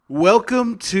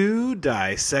Welcome to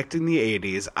Dissecting the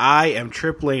 80s. I am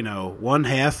Trip Lano, one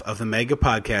half of the Mega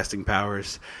Podcasting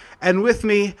Powers. And with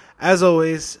me, as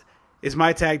always, is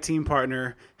my tag team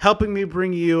partner, helping me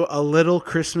bring you a little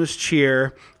Christmas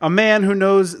cheer, a man who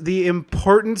knows the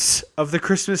importance of the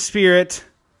Christmas spirit,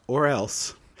 or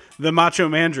else, the Macho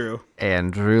Mandrew.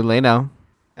 Andrew Lano.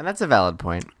 And that's a valid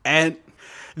point. And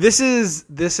this is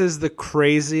the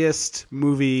craziest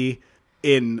movie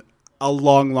in a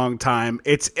long time.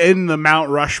 It's in the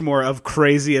Mount Rushmore of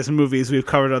craziest movies we've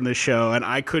covered on this show, and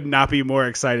I could not be more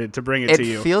excited to bring it to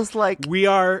you. It feels like we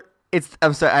are.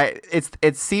 I'm sorry.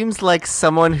 It seems like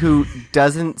someone who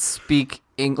doesn't speak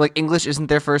English isn't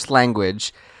their first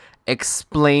language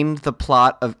explained the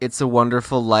plot of It's a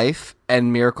Wonderful Life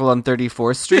and Miracle on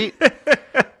 34th Street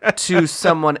to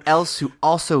someone else who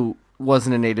also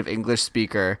wasn't a native English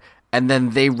speaker, and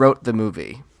then they wrote the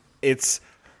movie. It's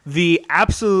the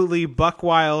absolutely buck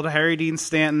wild Harry Dean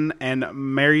Stanton and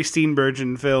Mary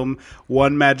Steenburgen film,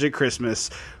 One Magic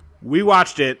Christmas. We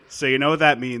watched it, so you know what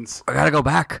that means. We gotta go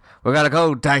back. We gotta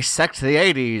go dissect the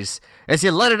 80s. It's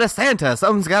your letter to Santa.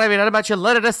 Something's gotta be done about your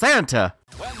letter to Santa.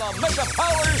 When the mega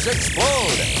powers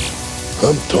explode.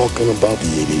 I'm talking about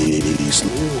the 80s.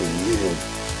 Oh, yeah.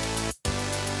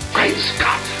 Great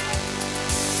Scott.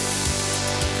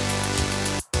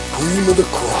 Cream of the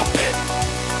crop.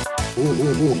 Oh,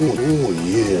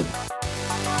 yeah.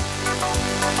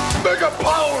 Mega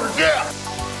powers, yeah.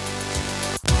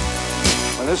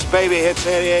 When this baby hits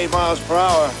 88 miles per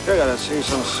hour, you're gonna see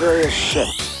some serious shit.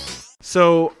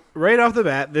 So, right off the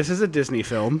bat, this is a Disney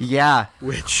film. Yeah.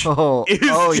 Which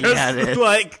is just,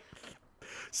 like,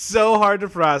 so hard to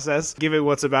process, given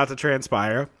what's about to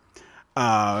transpire.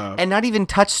 And not even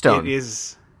Touchstone. It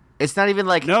is. It's not even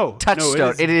like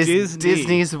Touchstone. It is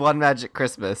Disney's One Magic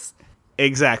Christmas.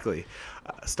 Exactly.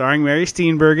 Starring Mary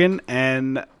Steenburgen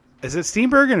and... Is it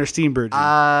Steenburgen or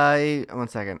Steenburgen? 1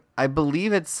 second. I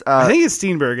believe it's... I think it's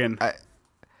Steenburgen.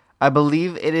 I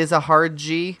believe it is a hard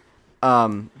G.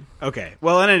 Okay.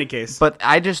 Well, in any case. But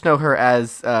I just know her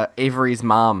as Avery's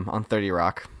mom on 30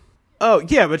 Rock. Oh,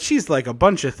 yeah, but she's like a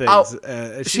bunch of things.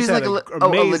 She's like a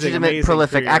legitimate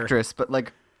prolific actress, but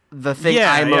like the thing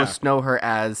I most know her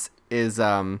as is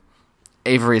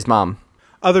Avery's mom.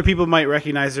 Other people might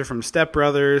recognize her from Step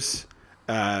Brothers.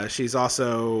 She's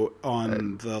also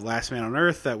on The Last Man on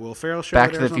Earth, that Will Ferrell show.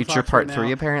 Back to the Future Part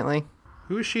 3, apparently.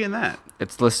 Who is she in that?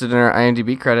 It's listed in her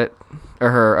IMDb credit,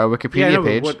 or her Wikipedia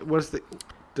page. What's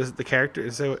the character?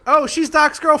 She's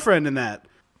Doc's girlfriend in that.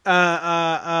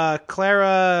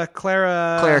 Claire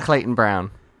Clayton Brown.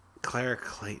 Claire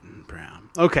Clayton Brown.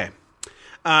 Okay.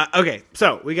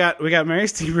 So we got Mary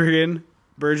Steenburgen,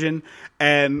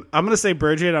 and I'm going to say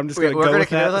Burgeon. I'm just going to go with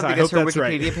that because her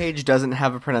Wikipedia page doesn't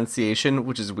have a pronunciation,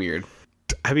 which is weird.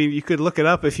 I mean, you could look it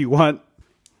up if you want.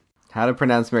 How to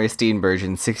pronounce Mary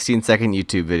Steenburgen, 16-second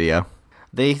YouTube video.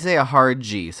 They say a hard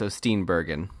G, so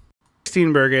Steenburgen.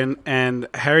 Steenburgen and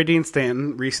Harry Dean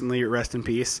Stanton, recently, rest in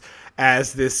peace,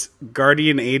 as this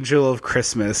guardian angel of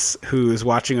Christmas who is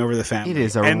watching over the family. It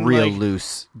is a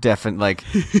loose, definite, like...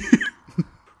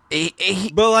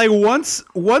 But like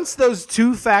once those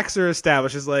two facts are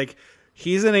established, is like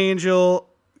he's an angel,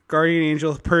 guardian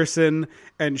angel person,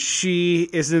 and she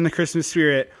is in the Christmas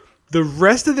spirit. The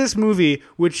rest of this movie,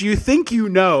 which you think you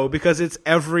know because it's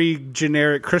every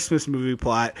generic Christmas movie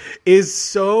plot, is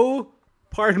so,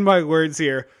 pardon my words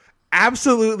here,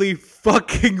 absolutely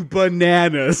fucking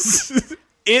bananas.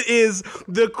 It is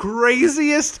the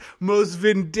craziest, most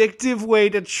vindictive way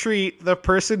to treat the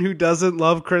person who doesn't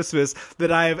love Christmas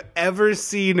that I have ever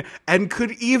seen and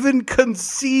could even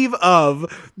conceive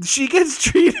of. She gets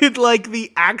treated like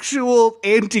the actual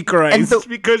Antichrist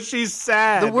because she's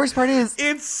sad. The worst part is...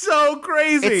 It's so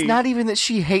crazy. It's not even that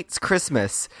she hates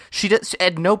Christmas. She does,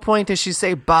 at no point does she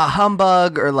say, bah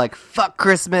humbug, or like, fuck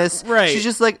Christmas. Right. She's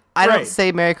just like, I don't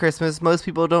say Merry Christmas. Most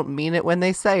people don't mean it when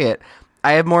they say it.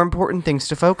 I have more important things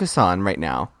to focus on right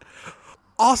now.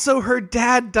 Also, her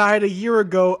dad died a year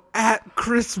ago at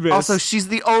Christmas. Also, she's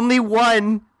the only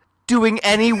one doing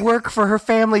any work for her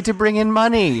family to bring in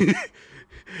money.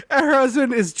 And her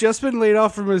husband has just been laid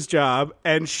off from his job,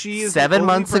 and she is 7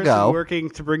 months ago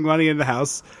working to bring money in the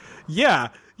house. Yeah,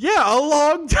 a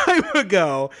long time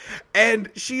ago.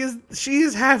 And she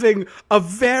is having a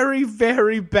very,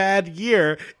 very bad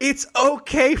year. It's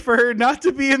okay for her not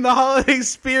to be in the holiday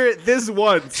spirit this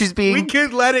once. We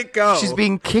could let it go. She's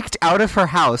being kicked out of her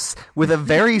house with a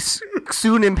very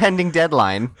soon impending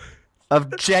deadline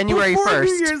of January 1st.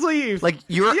 New Year's Eve. Like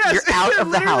you're out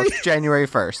of the house January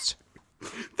 1st.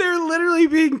 They're literally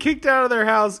being kicked out of their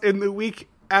house in the week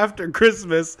after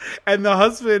Christmas, and the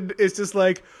husband is just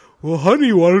like, well,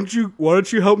 honey, why don't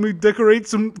you help me decorate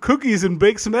some cookies and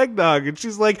bake some eggnog? And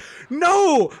she's like,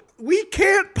 no, we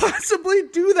can't possibly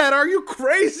do that. Are you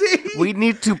crazy? We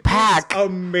need to pack. It's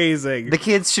amazing. The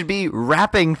kids should be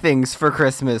wrapping things for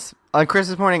Christmas. On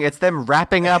Christmas morning, it's them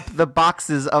wrapping up the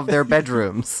boxes of their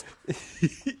bedrooms.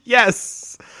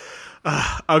 Yes.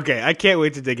 Okay, I can't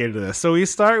wait to dig into this. So we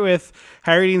start with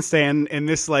Harry Dean Stanton in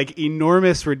this like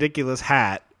enormous, ridiculous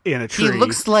hat in a tree. He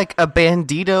looks like a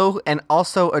bandito and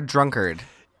also a drunkard.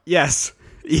 Yes.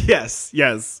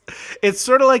 It's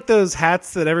sort of like those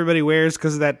hats that everybody wears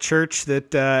because of that church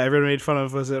that everyone made fun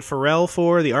of. Was it Pharrell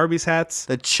for the Arby's hats?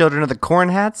 The Children of the Corn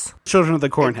hats? Children of the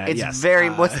Corn hat. It's yes. very.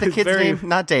 What's the kid's very- name?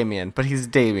 Not Damien, but he's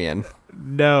Damien.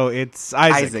 No, it's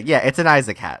Isaac. Yeah, it's an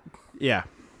Isaac hat. Yeah.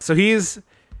 So he's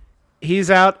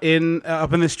out in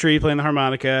up in this tree playing the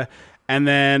harmonica, and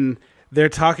then they're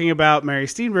talking about Mary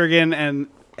Steenburgen and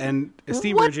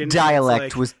Steenburgen. What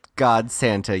dialect was God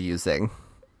Santa using?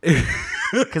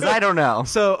 Because I don't know.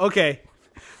 So, okay.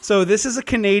 So this is a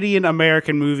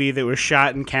Canadian-American movie that was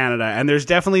shot in Canada, and there's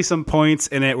definitely some points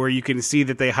in it where you can see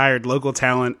that they hired local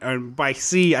talent. And by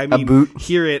see, I mean boot.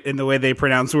 hear it in the way they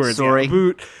pronounce words. Sorry. Yeah, a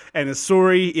boot and a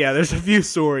sorry. Yeah, there's a few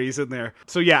sorries in there.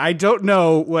 So yeah, I don't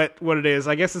know what it is.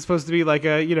 I guess it's supposed to be like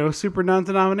a, super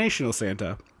non-denominational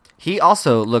Santa. He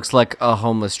also looks like a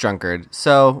homeless drunkard.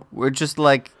 So we're just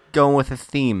like going with a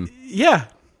theme. Yeah.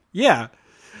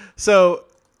 So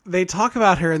they talk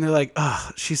about her and they're like,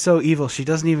 oh, she's so evil. She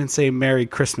doesn't even say Merry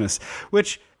Christmas,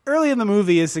 which early in the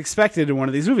movie is expected in one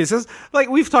of these movies. It's like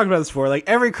we've talked about this before. Like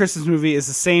every Christmas movie is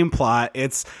the same plot.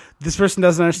 It's this person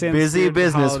doesn't understand. Busy the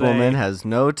businesswoman has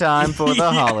no time for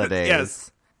the holidays.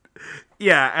 Yes.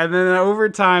 Yeah, and then over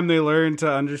time they learn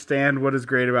to understand what is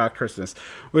great about Christmas,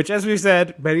 which, as we've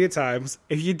said many a times,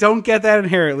 if you don't get that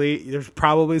inherently, there's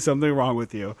probably something wrong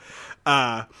with you.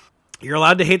 You're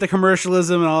allowed to hate the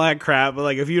commercialism and all that crap, but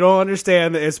like if you don't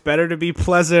understand that it's better to be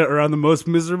pleasant around the most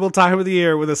miserable time of the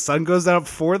year when the sun goes down at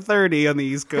 4:30 on the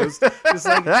East Coast, just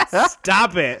like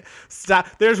stop it. Stop.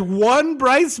 There's one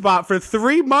bright spot for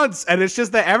 3 months, and it's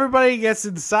just that everybody gets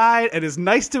inside and is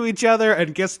nice to each other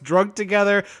and gets drunk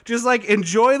together. Just like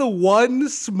enjoy the one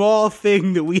small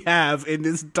thing that we have in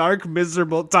this dark,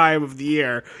 miserable time of the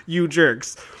year, you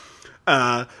jerks.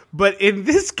 But in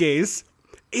this case,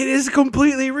 it is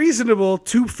completely reasonable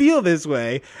to feel this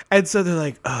way. And so they're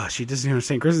like, oh, she doesn't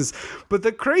understand Christmas. But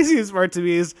the craziest part to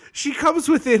me is she comes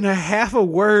within a half a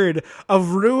word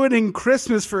of ruining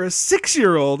Christmas for a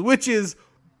 6-year-old, which is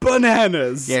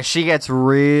bananas. Yeah, she gets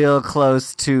real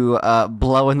close to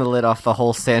blowing the lid off the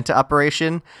whole Santa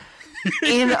operation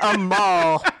in a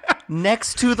mall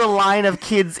next to the line of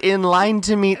kids in line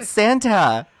to meet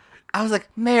Santa. I was like,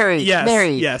 Mary,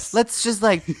 yes. let's just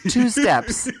like 2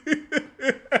 steps.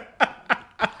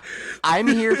 I'm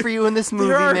here for you in this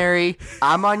movie, Mary.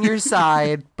 I'm on your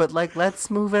side, but like, let's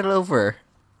move it over.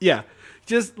 Yeah.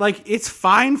 Just like, it's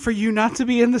fine for you not to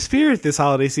be in the spirit this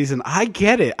holiday season. I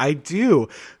get it. I do.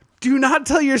 Do not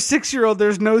tell your 6-year-old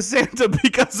there's no Santa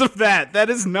because of that. That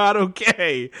is not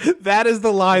okay. That is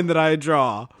the line that I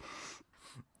draw.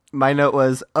 My note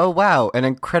was, oh wow, an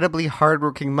incredibly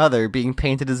hardworking mother being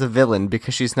painted as a villain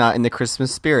because she's not in the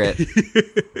Christmas spirit.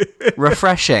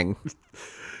 Refreshing.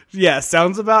 Yeah,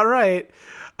 sounds about right.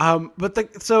 But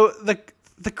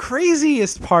the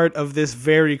craziest part of this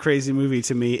very crazy movie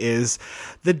to me is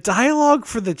the dialogue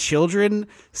for the children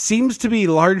seems to be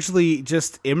largely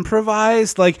just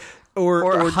improvised, like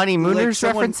or honeymooners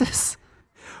like someone, references.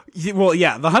 Well,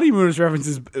 yeah, the honeymooners reference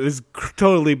is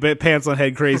totally pants on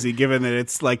head crazy, given that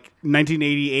it's like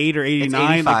 1988 or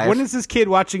 89. Like, when is this kid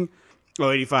watching?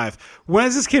 Oh, 85. When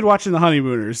is this kid watching the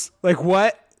honeymooners? Like,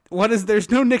 what? What is? There's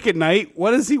no Nick at Night.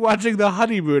 What is he watching the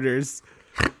honeymooners?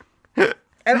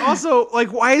 And also,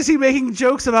 like, why is he making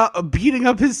jokes about beating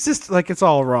up his sister? Like, it's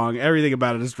all wrong. Everything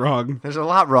about it is wrong. There's a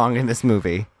lot wrong in this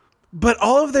movie. But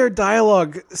all of their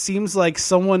dialogue seems like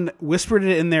someone whispered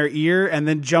it in their ear and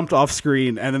then jumped off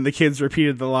screen, and then the kids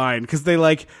repeated the line because they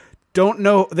like don't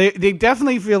know. They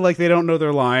definitely feel like they don't know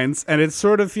their lines, and it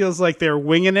sort of feels like they're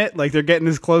winging it, like they're getting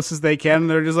as close as they can. And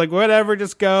they're just like, whatever,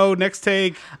 just go next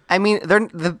take. I mean,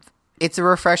 it's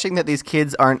refreshing that these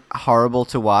kids aren't horrible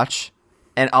to watch,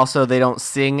 and also they don't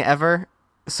sing ever.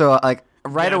 So like.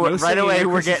 Right away,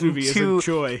 we're getting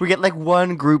we get like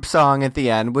one group song at the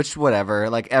end, which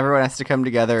whatever, like everyone has to come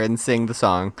together and sing the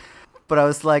song. But I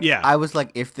was like,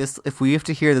 if we have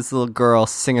to hear this little girl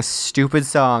sing a stupid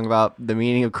song about the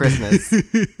meaning of Christmas,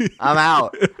 I'm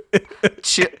out.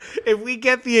 If we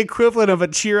get the equivalent of a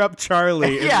Cheer Up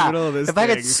Charlie in the middle of this, I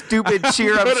get stupid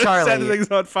Cheer Up Charlie, set things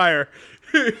on fire.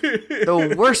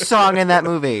 The worst song in that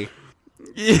movie.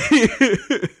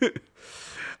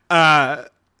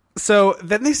 So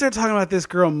then they start talking about this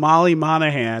girl, Molly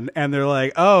Monahan, and they're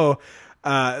like, oh,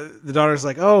 the daughter's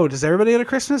like, oh, does everybody get a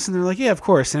Christmas? And they're like, yeah, of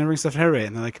course. Santa brings stuff to everybody.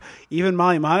 And they're like, even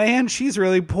Molly Monahan, she's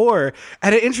really poor.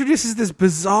 And it introduces this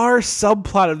bizarre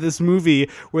subplot of this movie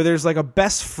where there's like a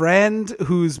best friend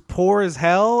who's poor as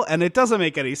hell, and it doesn't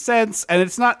make any sense, and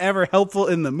it's not ever helpful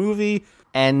in the movie.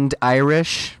 And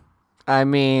Irish. I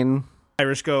mean,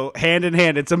 Irish go hand in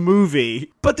hand. It's a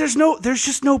movie, but there's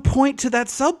just no point to that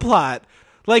subplot.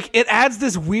 Like, it adds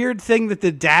this weird thing that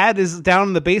the dad is down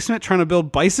in the basement trying to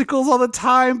build bicycles all the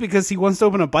time because he wants to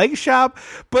open a bike shop.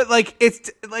 But like,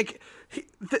 it's like,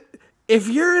 if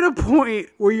you're at a point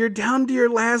where you're down to your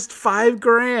last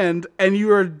 $5,000 and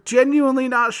you are genuinely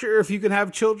not sure if you can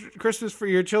have Christmas for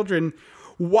your children,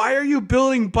 why are you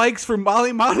building bikes for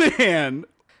Molly Monahan?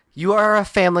 you are a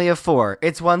family of 4.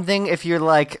 It's one thing if you're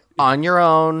like on your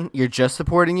own, you're just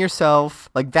supporting yourself.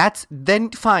 Like then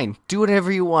fine, do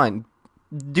whatever you want.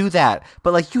 Do that.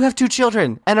 But like, you have 2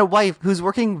 children and a wife who's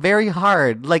working very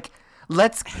hard. Like,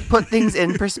 let's put things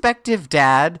in perspective,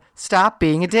 Dad. Stop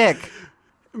being a dick.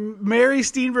 Mary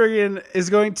Steenburgen is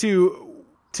going to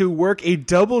work a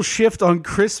double shift on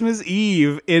Christmas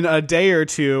Eve in a day or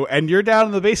two, and you're down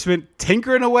in the basement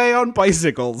tinkering away on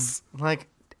bicycles. Like,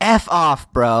 F off,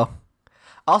 bro.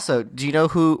 Also, do you know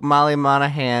who Molly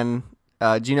Monahan,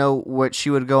 do you know what she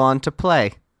would go on to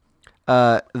play?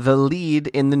 The lead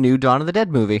in the new Dawn of the Dead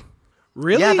movie.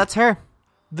 Really? Yeah, that's her.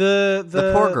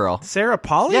 The poor girl. Sarah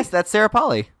Polley? Yes, that's Sarah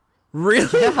Polley. Really?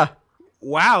 Yeah.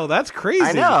 Wow, that's crazy.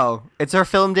 I know. It's her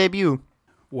film debut.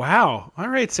 Wow. All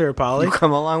right, Sarah Polley. You've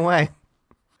come a long way.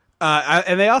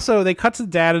 And they cut to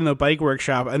Dad in the bike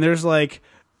workshop, and there's like,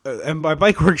 and by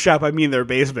bike workshop I mean their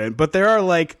basement, but there are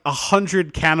like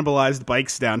 100 cannibalized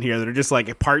bikes down here that are just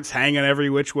like parts hanging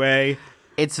every which way.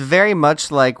 It's very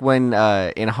much like when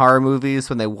in horror movies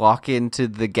when they walk into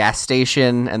the gas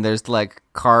station and there's like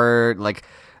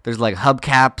there's like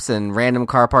hubcaps and random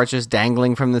car parts just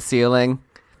dangling from the ceiling.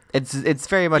 It's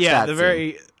very much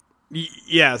that.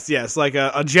 Yes, like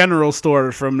a general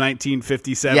store from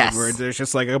 1957 Yes. where there's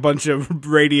just like a bunch of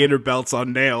radiator belts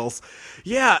on nails.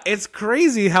 Yeah, it's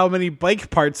crazy how many bike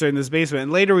parts are in this basement.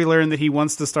 And later we learn that he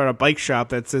wants to start a bike shop.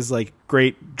 That's his like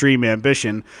great dream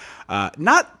ambition.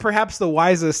 Not perhaps the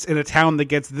wisest in a town that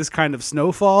gets this kind of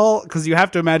snowfall, because you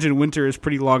have to imagine winter is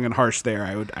pretty long and harsh there.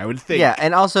 I would think. Yeah,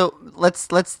 and also let's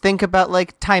think about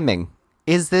like timing.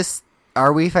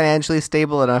 Are we financially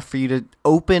stable enough for you to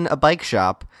open a bike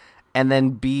shop and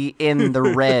then be in the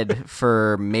red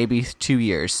for maybe 2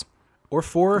 years? Or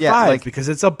 4 or Yeah, 5, like- because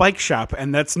it's a bike shop,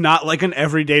 and that's not like an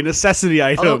everyday necessity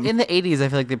item. Although in the 80s, I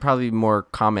feel like they're probably more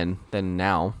common than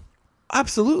now.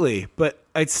 Absolutely, but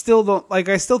I still don't like.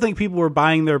 I still think people were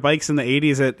buying their bikes in the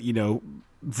 80s at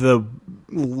the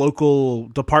local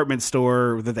department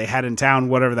store that they had in town,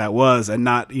 whatever that was, and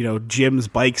not Jim's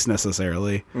Bikes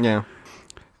necessarily. Yeah.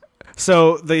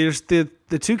 So there's the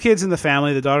 2 kids in the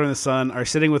family, the daughter and the son, are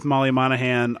sitting with Molly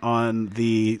Monahan on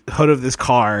the hood of this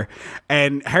car,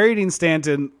 and Harry Dean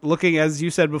Stanton, looking, as you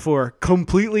said before,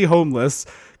 completely homeless,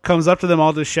 comes up to them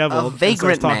all disheveled A vagrant and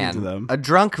starts talking man. to them. A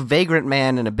drunk vagrant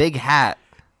man in a big hat.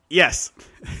 Yes.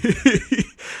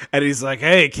 And he's like,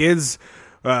 hey, kids,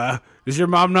 does your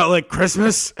mom not like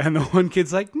Christmas? And the one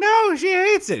kid's like, no, she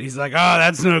hates it. He's like, oh,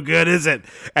 that's no good, is it?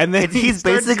 And then He's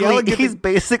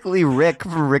basically Rick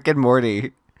from Rick and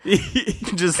Morty.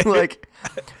 Just like,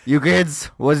 you kids,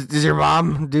 does your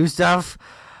mom do stuff?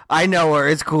 I know her.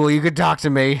 It's cool. You can talk to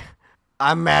me.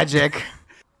 I'm magic.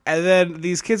 And then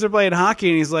these kids are playing hockey,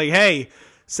 and he's like, hey,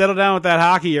 settle down with that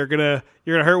hockey. You're gonna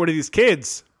hurt one of these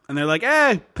kids. And they're like,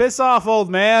 hey, piss off, old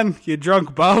man, you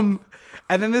drunk bum.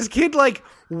 And then this kid like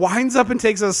winds up and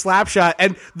takes a slap shot,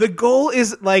 and the goal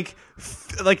is like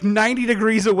 90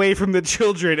 degrees away from the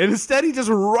children, and instead he just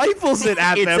rifles it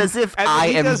at It's them. as if and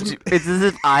then It's as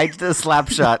if I did a slap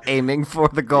shot aiming for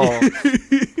the goal.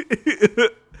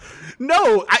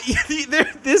 No,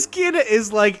 this kid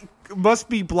is like must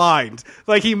be blind.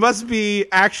 Like he must be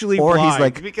actually Or blind. he's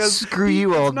like, because screw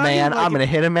you, it's old not man. even like I'm gonna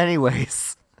hit him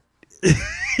anyways.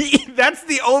 That's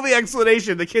the only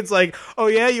explanation. The kid's like, oh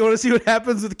yeah, you want to see what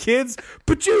happens with kids?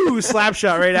 Pachoo! Slap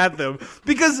shot right at them.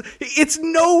 Because it's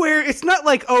nowhere, it's not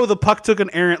like, oh, the puck took an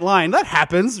errant line. That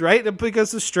happens, right?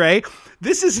 Because of stray.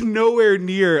 This is nowhere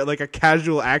near like a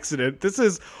casual accident. This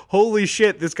is, holy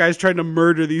shit, this guy's trying to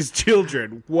murder these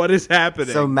children. What is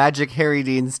happening? So Magic Harry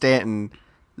Dean Stanton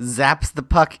zaps the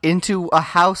puck into a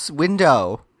house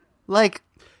window. Like,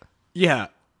 yeah.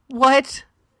 what?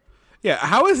 Yeah,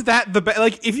 how is that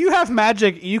like, if you have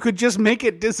magic, you could just make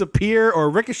it disappear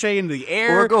or ricochet into the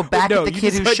air. Or go back No, at the you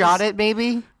kid who decide shot to- it,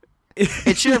 maybe?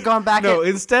 It should have gone back No, at...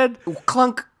 instead...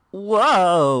 Clunk.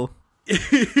 Whoa.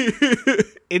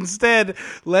 Instead,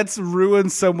 let's ruin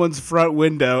someone's front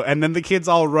window, and then the kids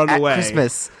all run At away.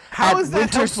 Christmas. How At is that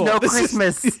winter helpful? snow This is-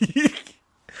 Christmas.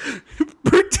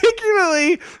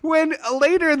 Particularly when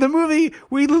later in the movie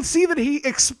we see that he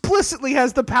explicitly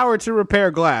has the power to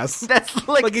repair glass. That's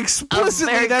like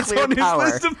explicitly, a very that's clear on his power.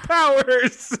 list of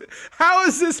powers. How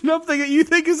is this something that you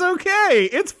think is okay?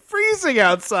 It's freezing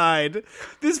outside.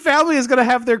 This family is going to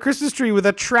have their Christmas tree with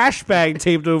a trash bag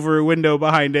taped over a window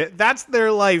behind it. That's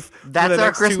their life. for That's the our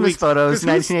next 2 Christmas weeks. photos, 'Cause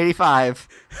who's- 1985.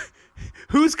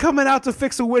 Who's coming out to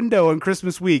fix a window on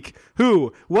Christmas week?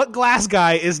 Who? What glass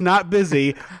guy is not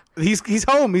busy? He's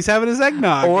home. He's having his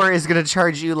eggnog. Or is going to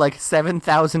charge you like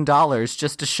 $7,000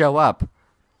 just to show up.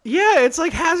 Yeah, it's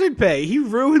like hazard pay. He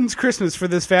ruins Christmas for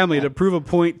this family to prove a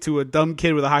point to a dumb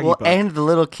kid with a hockey Well, puck. and the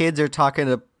little kids are talking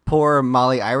to poor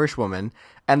Molly Irish woman,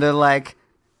 and they're like,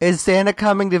 "Is Santa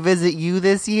coming to visit you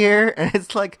this year?" And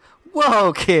it's like,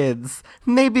 "Whoa, kids!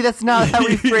 Maybe that's not how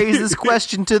we phrase this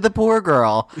question to the poor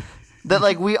girl that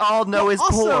like we all know is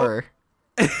also- poor."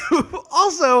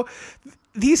 Also,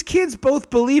 these kids both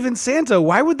believe in Santa.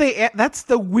 Why would they? That's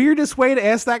the weirdest way to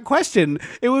ask that question.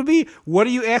 It would be, "What are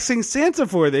you asking Santa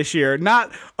for this year?"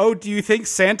 Not, "Oh, do you think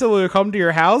Santa will come to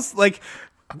your house?" Like,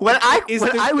 When I is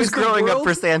when the- I was is the growing up world-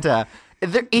 for Santa,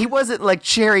 he wasn't like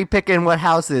cherry picking what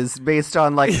houses based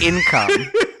on like income.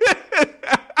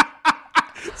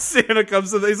 Santa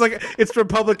comes to he's like, it's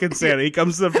Republican Santa. He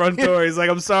comes to the front door. He's like,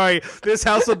 "I'm sorry, this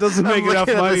household doesn't make enough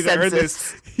looking at money the to earn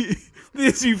census. this."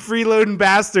 This, you freeloading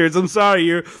bastards. I'm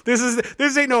sorry.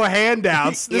 This ain't no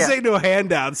handouts. This Yeah. ain't no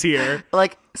handouts here.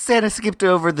 Like Santa skipped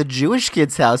over the Jewish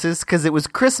kids' houses because it was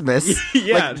Christmas.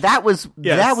 Yeah. Like, that was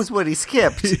Yes. what he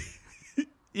skipped.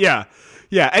 Yeah.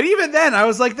 Yeah. And even then I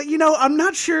was like, I'm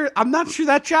not sure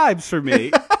that jibes for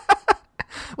me.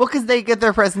 Well, because they get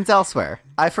their presents elsewhere.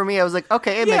 For me, I was like,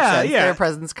 okay, it makes Yeah, sense. yeah. Their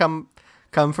presents come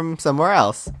from somewhere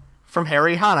else, from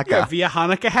Harry Hanukkah. Yeah, via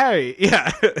Hanukkah Harry. Yeah.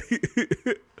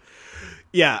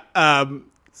 Yeah.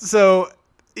 So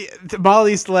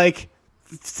Molly's like,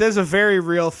 says a very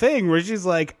real thing where she's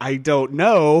like, "I don't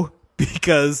know."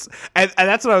 Because, and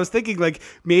that's what I was thinking, like,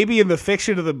 maybe in the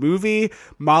fiction of the movie,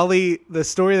 the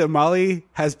story that Molly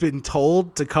has been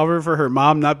told to cover for her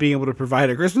mom not being able to provide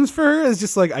a Christmas for her is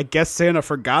just like, I guess Santa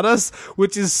forgot us,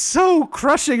 which is so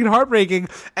crushing and heartbreaking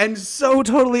and so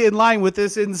totally in line with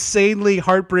this insanely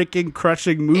heartbreaking,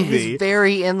 crushing It movie. is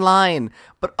very in line.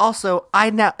 But also,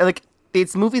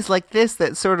 it's movies like this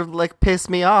that sort of like piss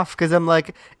me off because I'm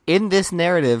like, in this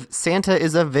narrative, Santa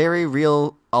is a very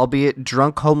real, albeit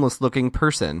drunk, homeless-looking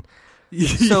person.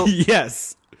 So,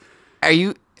 Yes.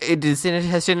 has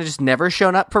Santa just never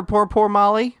shown up for poor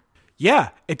Molly? Yeah,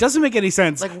 it doesn't make any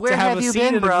sense. Like, where to have have a you scene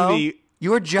been, in a bro? movie.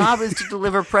 Your job is to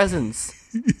deliver presents.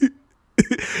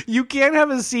 You can't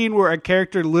have a scene where a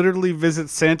character literally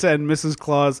visits Santa and Mrs.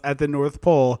 Claus at the North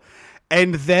Pole,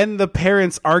 and then the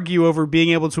parents argue over being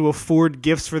able to afford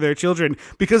gifts for their children,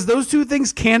 because those two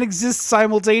things can't exist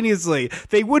simultaneously.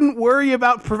 They wouldn't worry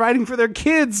about providing for their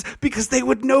kids because they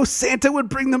would know Santa would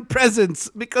bring them presents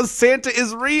because Santa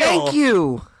is real. Thank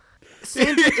you.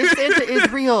 Santa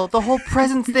is real. The whole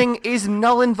presents thing is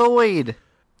null and void.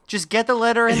 Just get the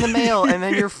letter in the mail, and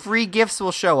then your free gifts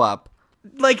will show up.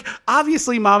 Like,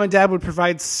 obviously mom and dad would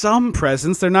provide some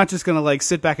presents. They're not just going to like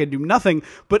sit back and do nothing.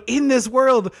 But in this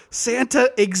world,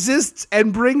 Santa exists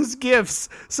and brings gifts.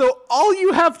 So all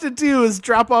you have to do is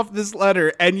drop off this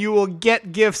letter and you will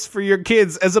get gifts for your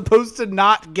kids as opposed to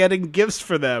not getting gifts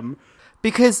for them.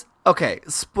 Because, okay,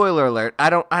 spoiler alert.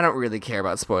 I don't really care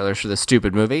about spoilers for this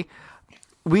stupid movie.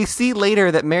 We see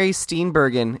later that Mary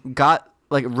Steenburgen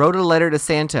wrote a letter to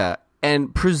Santa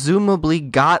and presumably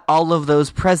got all of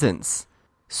those presents.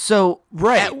 So,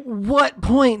 Right. at what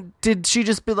point did she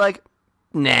just be like,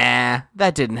 nah,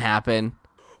 that didn't happen?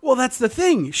 Well, that's the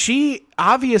thing. She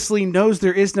obviously knows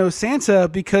there is no Santa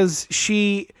because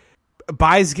she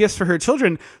buys gifts for her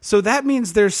children. So that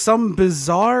means there's some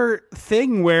bizarre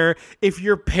thing where if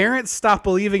your parents stop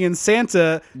believing in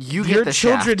Santa, You get your the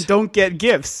children shaft. don't get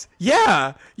gifts.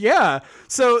 Yeah. Yeah.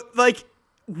 So like,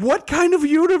 what kind of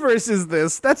universe is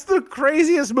this? That's the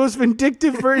craziest, most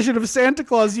vindictive version of Santa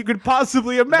Claus you could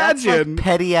possibly That's imagine. like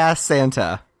petty ass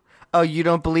Santa. Oh, you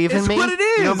don't believe in It's me? what it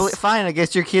You don't is. fine, I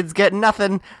guess your kid's getting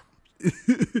nothing.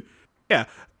 Yeah.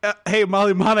 Hey,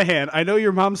 Molly Monahan, I know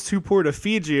your mom's too poor to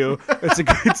feed you.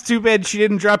 It's too bad she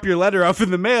didn't drop your letter off in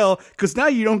the mail because now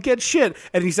you don't get shit.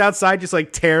 And he's outside just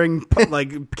like tearing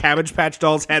like Cabbage Patch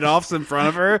Doll's head off in front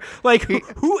of her. Like,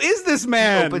 who is this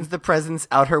man? Opens the presents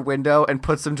out her window and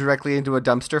puts them directly into a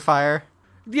dumpster fire.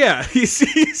 Yeah,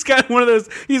 he's got one of those.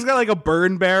 He's got like a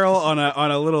burn barrel on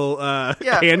a little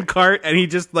hand cart, and he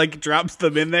just like drops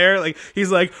them in there. Like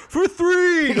he's like for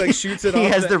 3, he, like shoots it. He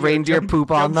off has the reindeer poop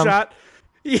on them. Shot.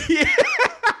 Yeah.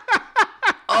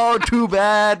 Oh, too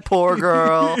bad, poor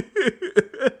girl.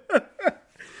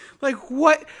 Like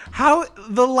what? How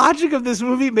the logic of this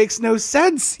movie makes no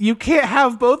sense. You can't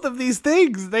have both of these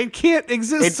things. They can't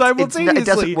exist simultaneously. It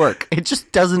doesn't work. It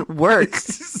just doesn't work.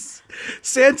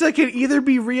 Santa can either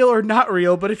be real or not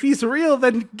real, but if he's real,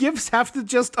 then gifts have to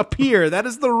just appear. That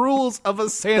is the rules of a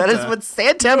Santa. That is what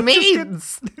Santa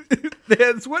means.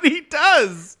 That's what he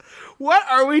does. What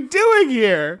are we doing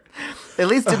here? At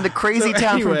least in the crazy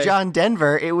town anyway. from John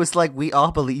Denver, it was like, we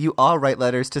all believe you all write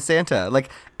letters to Santa. Like,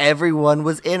 everyone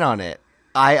was in on it.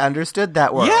 I understood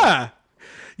that world. Yeah.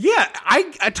 Yeah,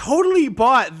 I totally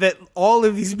bought that all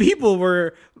of these people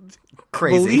were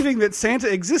Crazy. believing that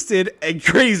Santa existed and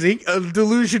crazy,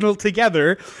 delusional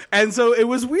together. And so it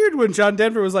was weird when John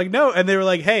Denver was like, no. And they were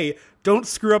like, hey, don't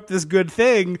screw up this good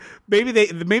thing. Maybe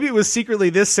it was secretly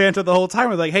this Santa the whole time.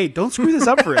 We're like, hey, don't screw this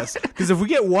up for us. Because if we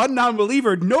get one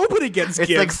non-believer, nobody gets It's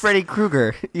gifts. like Freddy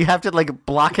Krueger. You have to like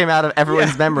block him out of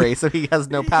everyone's memory so he has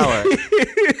no power.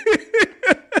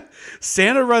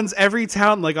 Santa runs every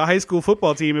town like a high school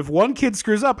football team. If one kid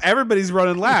screws up, everybody's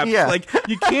running laps. Yeah. Like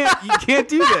you can't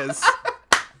do this.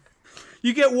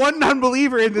 You get one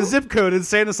non-believer in the zip code, and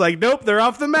Santa's like, "Nope, they're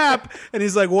off the map." And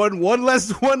he's like, "One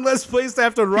less place to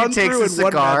have to run He takes through." a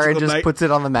cigar and just puts it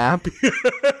on the map.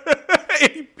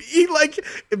 he like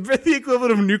the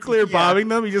equivalent of nuclear bombing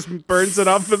them. He just burns it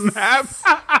off the map.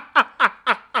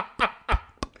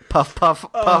 Puff, puff,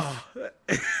 puff.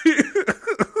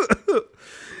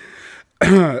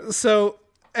 So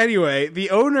anyway, the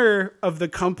owner of the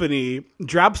company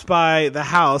drops by the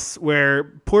house where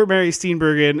poor Mary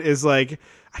Steenburgen is like,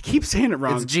 I keep saying it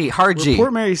wrong. It's G, hard Where G.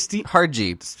 Poor Mary Hard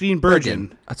G.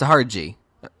 Steenburgen. That's a hard G.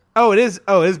 Oh, it is.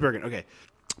 Oh, it is Bergen. Okay.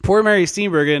 Poor Mary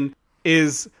Steenburgen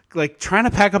is like trying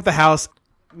to pack up the house,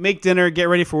 make dinner, get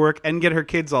ready for work, and get her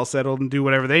kids all settled and do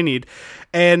whatever they need.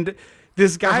 And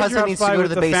this Her guy husband drops needs to by go to with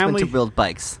the the basement family. to build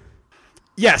bikes.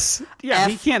 Yes. Yeah,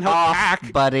 he can't help off,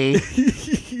 pack. buddy.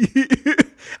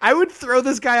 I would throw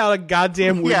this guy out a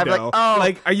goddamn window. Yeah, I'm like, oh,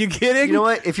 like, are you kidding? You know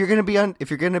what? If you're gonna be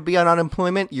on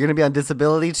unemployment, you're gonna be on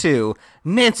disability too.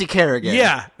 Nancy Kerrigan.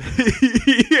 Yeah.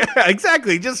 Yeah,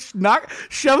 exactly. Just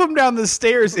shove him down the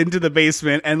stairs into the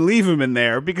basement and leave him in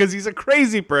there because he's a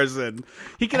crazy person.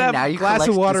 He can And now have a you glass of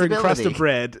collect water and crust disability. of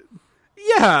bread.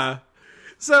 Yeah.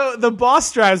 So the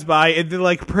boss drives by in the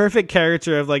like perfect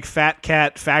character of like fat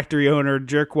cat factory owner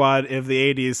jerkwad of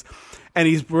the 80s, and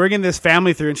he's bringing this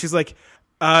family through, and she's like,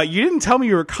 you didn't tell me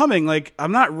you were coming. Like,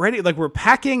 I'm not ready. Like, we're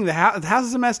packing. The house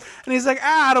is a mess. And he's like,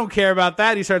 I don't care about that.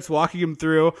 And he starts walking him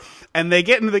through, and they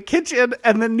get into the kitchen,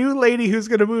 and the new lady who's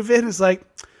going to move in is like,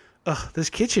 ugh, this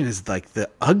kitchen is like the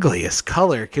ugliest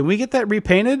color. Can we get that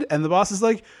repainted? And the boss is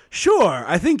like, sure.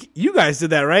 I think you guys did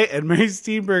that, right? And Mary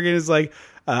Steenburgen is like,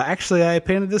 actually, I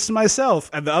painted this myself.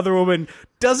 And the other woman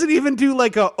doesn't even do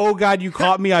like a, oh God, you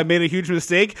caught me, I made a huge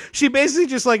mistake. She basically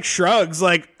just like shrugs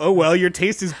like, oh, well, your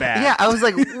taste is bad. Yeah, I was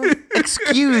like,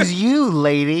 excuse you,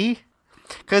 lady.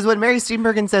 Because when Mary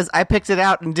Steenburgen says, I picked it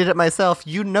out and did it myself,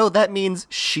 you know that means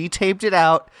she taped it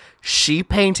out, she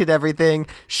painted everything,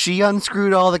 she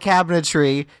unscrewed all the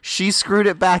cabinetry, she screwed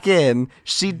it back in,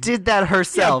 she did that Yeah,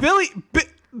 herself.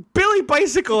 Billy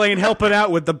Bicycle ain't helping out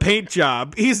with the paint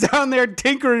job. He's down there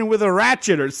tinkering with a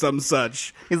ratchet or some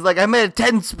such. He's like, I made a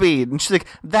 10-speed. And she's like,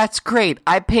 that's great.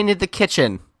 I painted the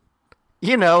kitchen.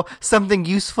 You know, something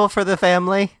useful for the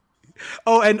family.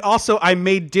 Oh, and also I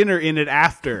made dinner in it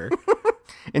after.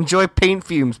 Enjoy paint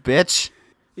fumes, bitch.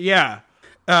 Yeah.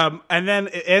 And then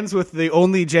it ends with the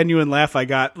only genuine laugh I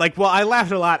got. Like, well, I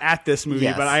laughed a lot at this movie,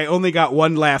 Yes. but I only got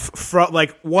one laugh from,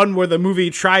 like, one where the movie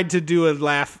tried to do a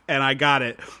laugh, and I got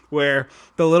it. Where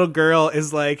the little girl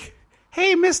is like,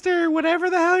 hey, mister, whatever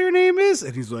the hell your name is.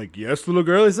 And he's like, yes, little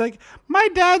girl. He's like, my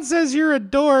dad says you're a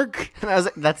dork. And I was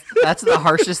like, that's the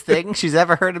harshest thing she's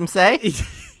ever heard him say.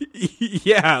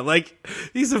 Yeah, like,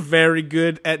 he's a very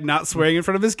good at not swearing in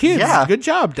front of his kids. Yeah. Good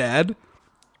job, Dad.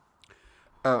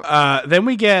 Then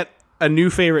we get a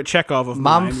new favorite Chekhov of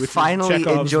Mom mine, which finally is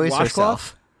Chekhov's enjoys washcloth.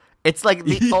 herself. It's like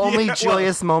the only well-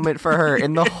 joyous moment for her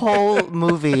in the whole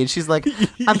movie. And she's like,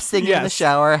 I'm singing in the Yes.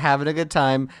 shower, having a good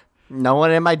time. No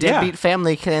one in my deadbeat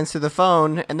family can answer the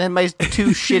phone. And then my two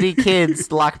shitty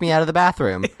kids lock me out of the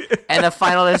bathroom. And a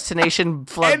Final Destination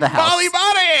flood And the house. Molly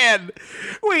Monahan!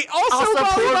 Wait, also, Also, Molly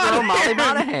poor girl Monahan! Molly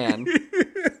Monahan.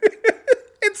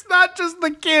 In it's not just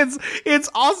the kids. It's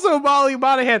also Molly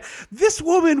Monaghan. This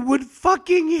woman would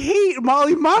fucking hate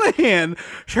Molly Monaghan.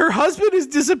 Her husband has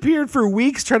disappeared for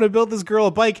weeks trying to build this girl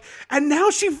a bike, and now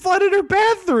she flooded her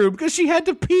bathroom because she had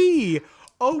to pee.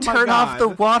 Oh my God. Turn off the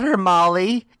water,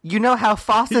 Molly. You know how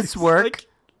faucets work.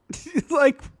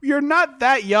 Like, you're not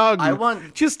that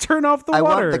young. Just turn off the water. I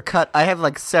want the cut. I have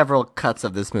like several cuts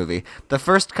of this movie. The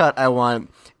first cut I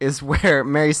want is where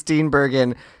Mary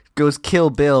Steenburgen goes Kill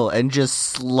Bill and just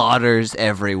slaughters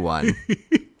everyone.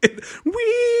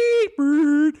 Wee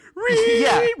bird,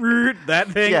 bird. That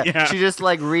thing. Yeah, she just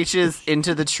like reaches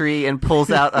into the tree and pulls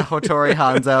out a Hattori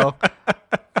Hanzo.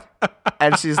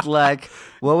 And she's like,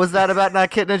 what was that about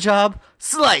not getting a job?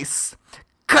 Slice!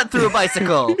 Cut through a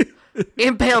bicycle!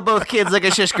 Impale both kids like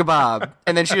a shish kebab.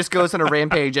 And then she just goes on a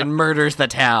rampage and murders the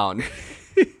town.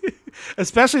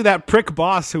 Especially that prick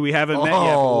boss who we haven't met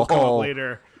yet, but we'll come up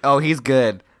later. Oh, he's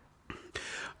good.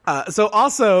 So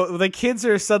also, the kids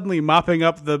are suddenly mopping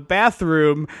up the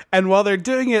bathroom, and while they're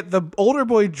doing it, the older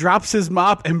boy drops his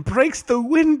mop and breaks the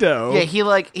window. Yeah,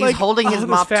 he's holding his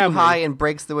mop too high and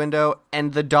breaks the window,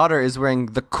 and the daughter is wearing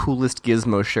the coolest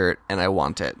Gizmo shirt, and I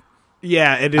want it.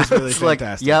 Yeah, it is really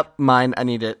fantastic. Like, yep, mine, I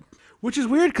need it. Which is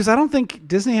weird, because I don't think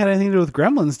Disney had anything to do with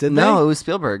Gremlins, did they? No, it was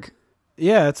Spielberg.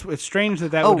 Yeah, it's strange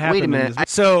that would happen. Wait a minute.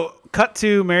 So, cut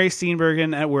to Mary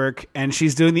Steenburgen at work, and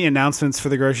she's doing the announcements for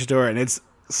the grocery store, and it's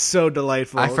so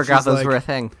delightful. I forgot those were a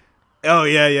thing. Oh,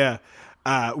 yeah.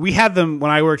 We had them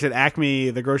when I worked at Acme,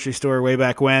 the grocery store, way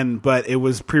back when, but it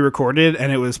was pre-recorded,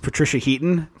 and it was Patricia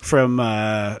Heaton from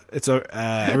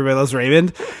Everybody Loves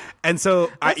Raymond. And so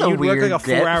you'd work like a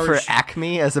 4-hour for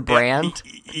Acme as a brand.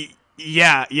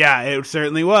 Yeah, it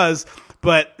certainly was.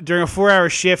 But during a 4-hour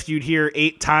shift, you'd hear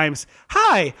 8 times,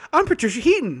 "Hi, I'm Patricia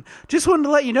Heaton. Just wanted to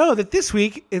let you know that this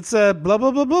week it's a blah,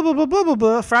 blah, blah, blah, blah, blah, blah, blah,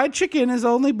 blah. Fried chicken is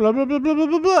only blah, blah, blah, blah, blah,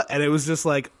 blah, blah." And it was just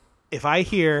like, if I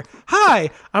hear,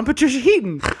 "Hi, I'm Patricia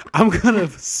Heaton," I'm going to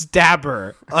stab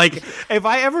her. Like, if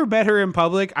I ever met her in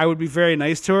public, I would be very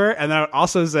nice to her. And I would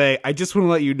also say, I just want to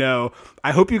let you know,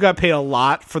 I hope you got paid a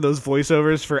lot for those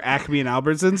voiceovers for Acme and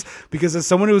Albertsons, because as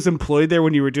someone who was employed there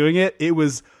when you were doing it, it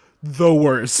was the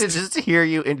worst. Just to hear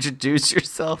you introduce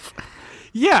yourself.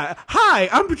 Yeah. "Hi,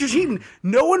 I'm Patricia Heaton."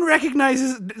 No one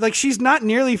recognizes, like, she's not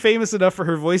nearly famous enough for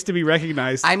her voice to be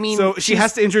recognized. I mean, so she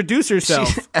has to introduce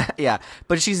herself. Yeah,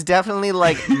 but she's definitely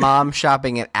like Mom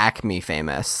Shopping at Acme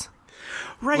famous.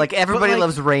 Right. Like, Everybody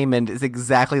Loves Raymond is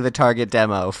exactly the target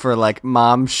demo for like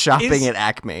Mom Shopping at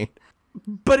Acme.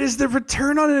 But is the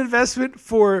return on investment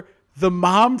for the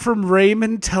mom from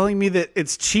Raymond telling me that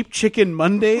it's Cheap Chicken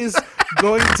Mondays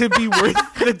going to be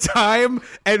worth the time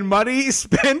and money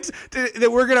spent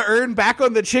that we're going to earn back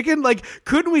on the chicken? Like,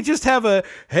 couldn't we just have a,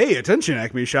 "Hey, attention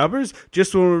Acme shoppers,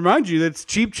 just want to remind you that it's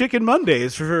Cheap Chicken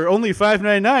Mondays for only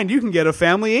 $5.99. You can get a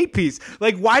family 8-piece.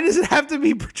 Like, why does it have to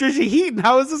be Patricia Heaton?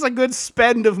 How is this a good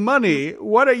spend of money?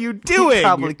 What are you doing? You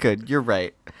probably could. You're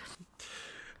right.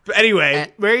 But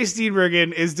anyway, Mary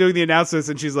Steenburgen is doing the announcements,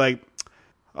 and she's like,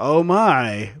 "Oh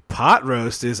my, pot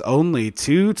roast is only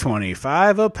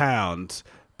 $2.25 a pound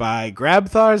by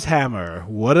Grabthar's Hammer.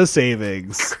 What a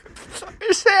savings."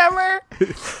 Hammer.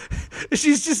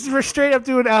 She's just straight up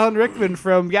doing Alan Rickman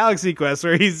from Galaxy Quest,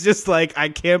 where he's just like, "I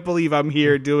can't believe I'm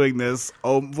here doing this.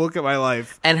 Oh, look at my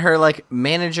life." And her like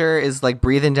manager is like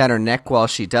breathing down her neck while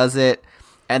she does it.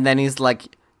 And then he's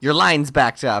like, "Your line's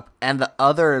backed up." And the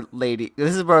other lady,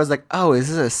 this is where I was like, oh, is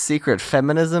this a secret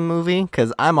feminism movie?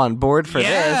 Because I'm on board for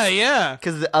this. Yeah.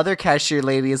 Because the other cashier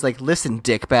lady is like, "Listen,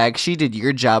 dickbag, she did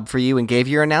your job for you and gave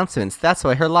your announcements. That's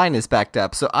why her line is backed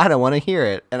up. So I don't want to hear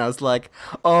it." And I was like,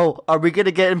 oh, are we going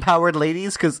to get empowered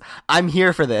ladies? Because I'm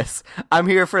here for this. I'm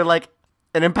here for like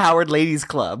an empowered ladies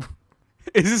club.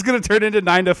 Is this going to turn into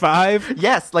 9 to 5?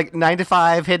 Yes, like 9 to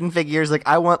 5, Hidden Figures. Like,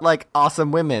 I want like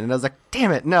awesome women. And I was like,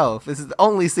 damn it, no. This is the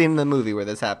only scene in the movie where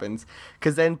this happens.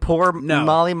 Because then poor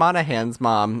Molly Monaghan's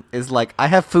mom is like, "I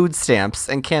have food stamps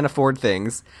and can't afford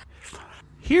things."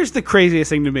 Here's the craziest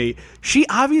thing to me. She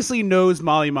obviously knows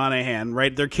Molly Monaghan,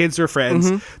 right? Their kids are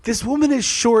friends. Mm-hmm. This woman is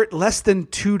short less than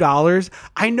 $2.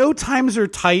 I know times are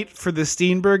tight for the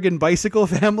Steenburgen bicycle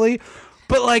family,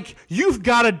 but like, you've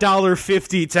got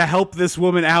 $1.50 to help this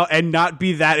woman out and not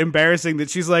be that embarrassing that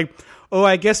she's like, "Oh,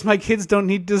 I guess my kids don't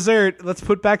need dessert. Let's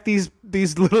put back these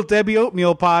Little Debbie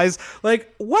oatmeal pies."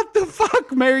 Like, what the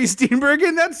fuck, Mary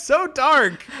Steenburgen? That's so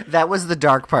dark. That was the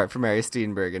dark part for Mary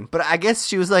Steenburgen. But I guess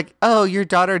she was like, "Oh, your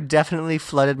daughter definitely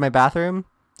flooded my bathroom.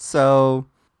 So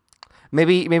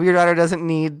maybe your daughter doesn't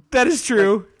need..." That is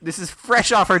true. Like, this is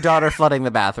fresh off her daughter flooding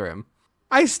the bathroom.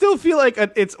 I still feel like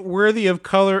it's worthy of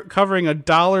covering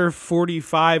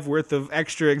 $1.45 worth of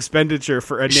extra expenditure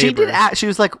for a neighbor. She did. She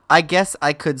was like, "I guess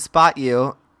I could spot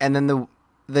you," and then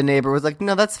the neighbor was like,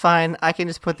 "No, that's fine. I can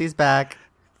just put these back."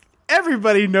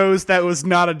 Everybody knows that was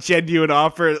not a genuine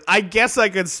offer. I guess I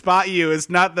could spot you. It's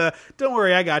not the, don't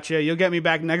worry, I got you. You'll get me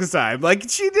back next time. Like,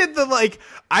 she did the, like,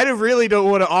 I really don't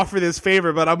want to offer this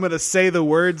favor, but I'm going to say the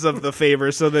words of the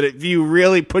favor so that if you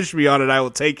really push me on it, I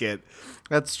will take it.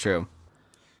 That's true.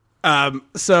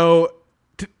 So,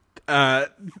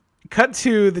 cut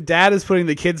to the dad is putting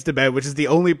the kids to bed, which is the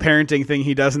only parenting thing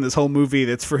he does in this whole movie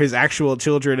that's for his actual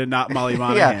children and not Molly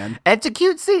Monaghan. Yeah, and it's a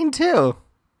cute scene, too.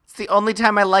 It's the only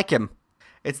time I like him.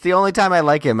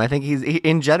 I think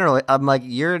in general, I'm like,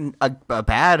 you're a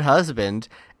bad husband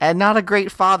and not a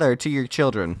great father to your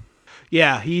children.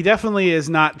 Yeah, he definitely is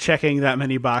not checking that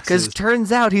many boxes. Because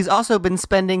turns out he's also been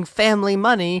spending family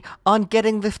money on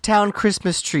getting the town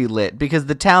Christmas tree lit because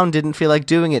the town didn't feel like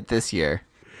doing it this year.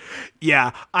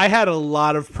 Yeah, I had a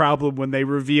lot of problem when they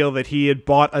reveal that he had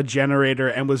bought a generator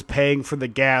and was paying for the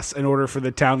gas in order for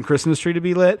the town Christmas tree to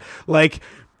be lit. Like,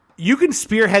 you can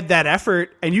spearhead that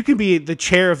effort and you can be the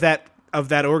chair of that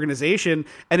organization,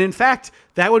 and in fact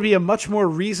that would be a much more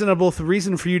reasonable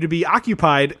reason for you to be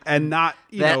occupied and not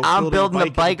I'm building a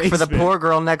bike for the poor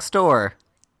girl next door.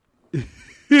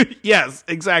 Yes,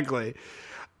 exactly.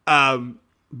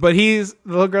 But the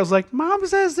little girl's like, Mom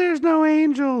says there's no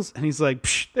angels. And he's like,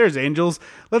 Psh, there's angels.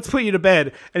 Let's put you to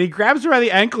bed. And he grabs her by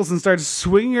the ankles and starts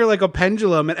swinging her like a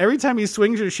pendulum. And every time he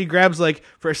swings her, she grabs, like,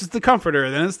 first it's the comforter,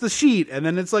 then it's the sheet, and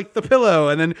then it's like the pillow.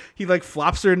 And then he like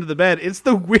flops her into the bed. It's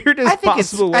the weirdest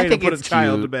possible way to put a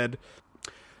child to bed.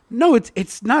 No,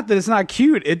 it's not that it's not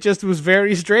cute. It just was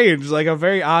very strange, like a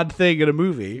very odd thing in a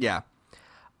movie. Yeah.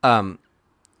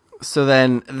 So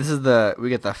then we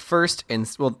get the first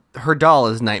her doll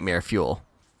is nightmare fuel.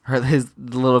 The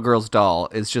little girl's doll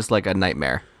is just like a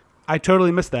nightmare. I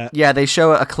totally missed that. Yeah, they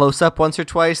show a close up once or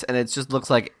twice and it just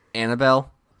looks like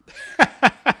Annabelle.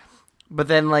 But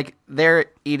then like they're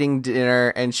eating dinner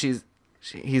and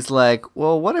he's like,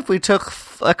 "Well, what if we took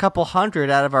a couple hundred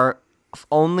out of our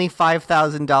only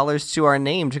 $5,000 to our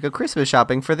name to go Christmas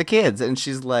shopping for the kids?" And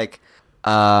she's like,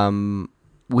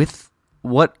 with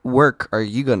what work are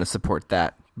you going to support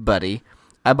that, buddy?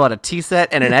 I bought a tea set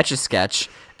and an Etch-a-Sketch,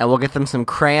 and we'll get them some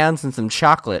crayons and some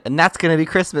chocolate, and that's going to be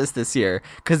Christmas this year.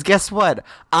 Because guess what?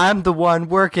 I'm the one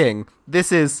working.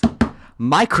 This is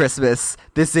my Christmas.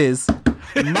 This is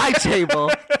my table.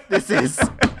 This is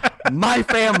my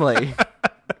family.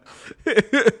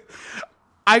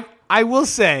 I will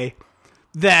say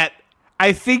that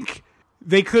I think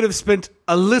they could have spent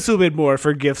a little bit more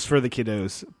for gifts for the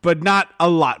kiddos, but not a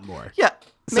lot more. Yeah.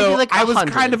 Maybe so like I was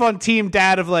 100. kind of on team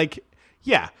dad of like,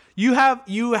 yeah, you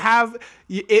have,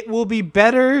 it will be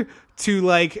better to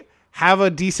like have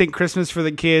a decent Christmas for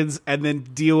the kids and then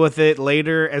deal with it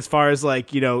later as far as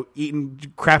like, eating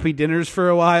crappy dinners for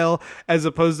a while, as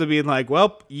opposed to being like,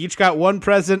 well, you each got one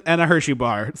present and a Hershey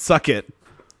bar. Suck it.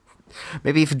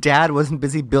 Maybe if dad wasn't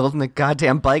busy building a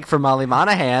goddamn bike for Molly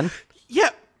Monaghan. Yeah.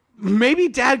 Maybe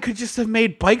dad could just have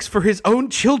made bikes for his own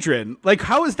children. Like,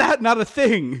 how is that not a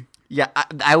thing? Yeah,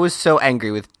 I was so angry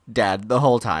with dad the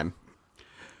whole time.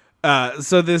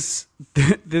 So this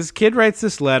kid writes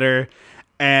this letter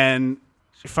and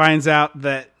finds out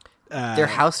that their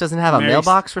house doesn't have a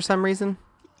mailbox for some reason.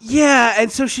 Yeah,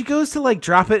 and so she goes to like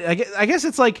drop it. I guess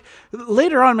it's like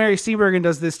later on Mary Steenburgen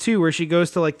does this too, where she goes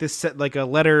to like this set, like a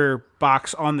letter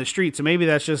box on the street. So maybe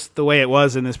that's just the way it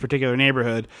was in this particular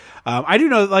neighborhood. I do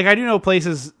know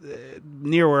places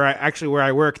near where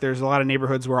I work. There's a lot of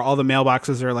neighborhoods where all the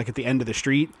mailboxes are like at the end of the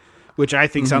street, which I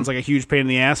think sounds like a huge pain in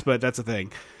the ass, but that's a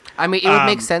thing. I mean, it would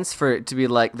make sense for it to be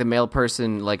like the mail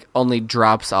person like only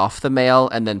drops off the mail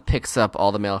and then picks up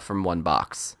all the mail from one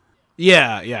box.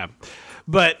 Yeah.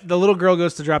 But the little girl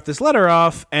goes to drop this letter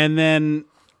off, and then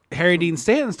Harry Dean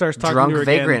Stanton starts talking to her again. Drunk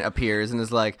Vagrant appears and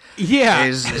is like, "Yeah,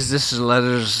 is this a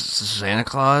letter to Santa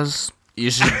Claus?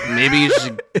 Isn't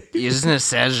it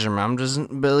sad your mom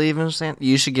doesn't believe in Santa?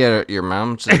 You should get your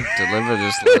mom to deliver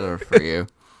this letter for you."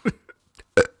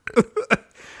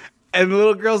 And the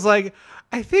little girl's like,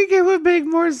 I think it would make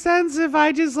more sense if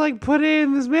I just like put it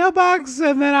in this mailbox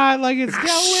and then I like it's dealt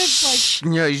with.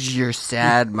 Like, your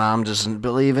sad mom doesn't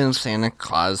believe in Santa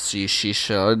Claus, so she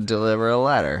should deliver a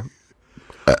letter.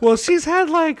 Well, she's had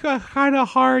like a kind of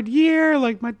hard year.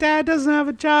 Like my dad doesn't have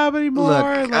a job anymore. Look,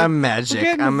 like, I'm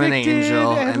magic. I'm an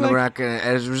angel, and like,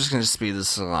 we're just gonna speed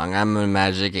this along. I'm a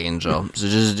magic angel, so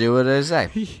just do what I say.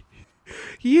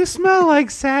 You smell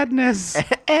like sadness.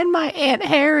 And my Aunt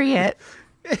Harriet.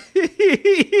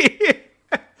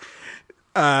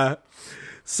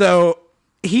 So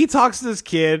he talks to this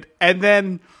kid, and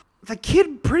then the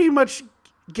kid pretty much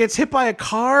gets hit by a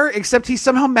car, except he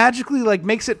somehow magically like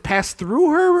makes it pass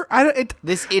through her.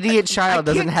 This idiot child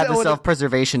doesn't have the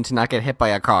self-preservation to not get hit by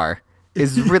a car.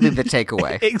 Is really the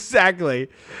takeaway. Exactly.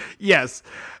 Yes.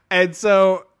 And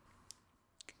so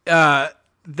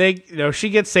she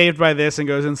gets saved by this and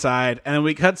goes inside, and then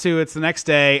we cut to it's the next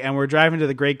day, and we're driving to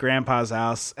the great grandpa's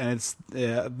house, and it's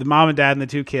the mom and dad and the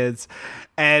two kids.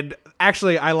 And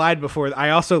actually, I lied before. I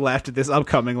also laughed at this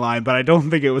upcoming line, but I don't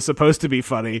think it was supposed to be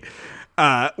funny.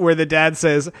 Where the dad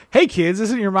says, "Hey kids,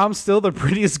 isn't your mom still the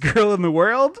prettiest girl in the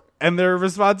world?" And their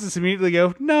responses immediately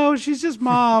go, "No, she's just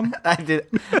mom." I didn't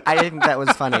think that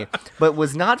was funny. But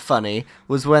was not funny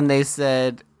was when they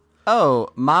said, "Oh,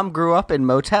 mom grew up in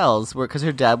motels because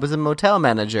her dad was a motel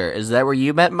manager. Is that where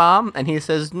you met mom?" And he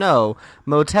says, "No,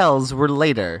 motels were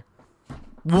later."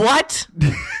 What?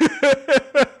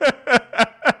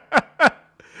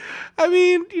 I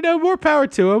mean, more power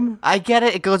to him. I get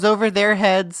it. It goes over their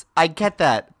heads. I get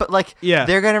that. But,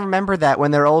 they're going to remember that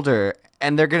when they're older,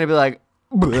 and they're going to be like,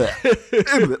 bleh,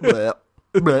 bleh,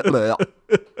 bleh,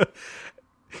 bleh.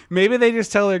 Maybe they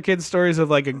just tell their kids stories of,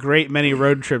 like, a great many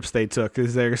road trips they took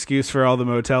as their excuse for all the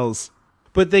motels.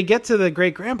 But they get to the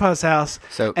great-grandpa's house,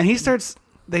 and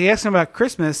they ask him about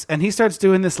Christmas, and he starts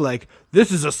doing this, like,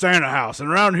 this is a Santa house, and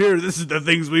around here, this is the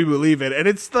things we believe in. And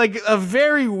it's, like, a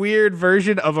very weird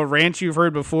version of a rant you've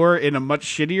heard before in a much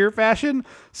shittier fashion.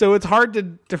 So it's hard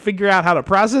to figure out how to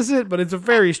process it, but it's a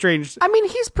very strange... I mean,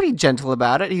 he's pretty gentle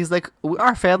about it. He's like,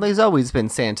 our family's always been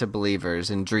Santa believers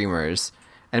and dreamers.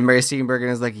 And Mary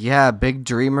Steenburgen is like, yeah, big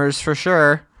dreamers for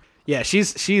sure. Yeah,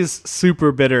 she's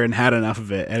super bitter and had enough of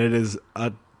it, and it is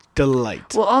a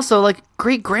delight. Well, also, like,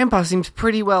 great grandpa seems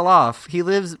pretty well off. He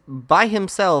lives by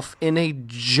himself in a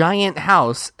giant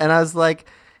house, and I was like,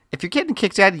 if you're getting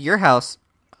kicked out of your house,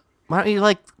 why don't you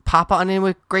like pop on in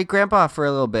with great grandpa for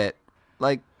a little bit?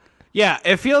 Like, yeah,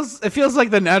 it feels like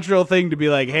the natural thing to be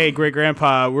like, hey, great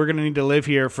grandpa, we're gonna need to live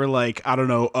here for like, I don't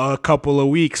know, a couple of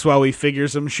weeks while we figure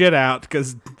some shit out,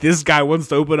 because this guy wants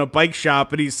to open a bike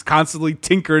shop and he's constantly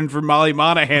tinkering for Molly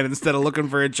Monahan instead of looking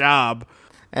for a job.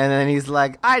 And then he's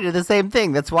like, I did the same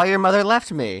thing. That's why your mother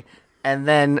left me. And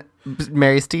then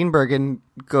Mary Steenburgen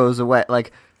goes away,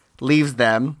 like, leaves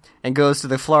them and goes to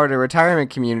the Florida retirement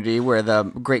community where the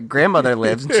great-grandmother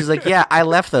lives. And she's like, yeah, I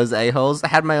left those a-holes. I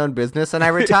had my own business and I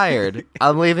retired.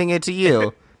 I'm leaving it to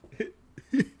you.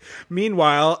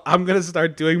 Meanwhile, I'm going to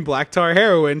start doing black tar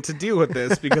heroin to deal with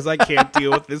this because I can't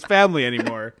deal with this family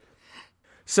anymore.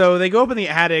 So they go up in the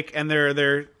attic and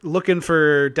they're looking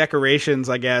for decorations,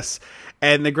 I guess.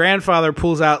 And the grandfather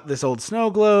pulls out this old snow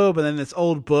globe and then this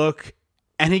old book,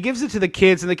 and he gives it to the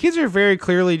kids. And the kids are very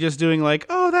clearly just doing like,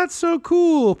 oh, that's so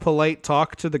cool, polite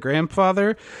talk to the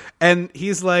grandfather. And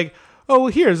he's like, oh,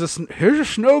 well, here's a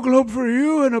snow globe for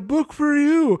you and a book for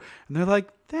you. And they're like,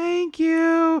 thank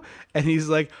you. And he's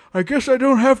like, I guess I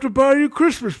don't have to buy you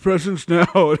Christmas presents now.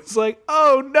 And it's like,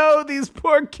 oh no, these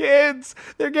poor kids.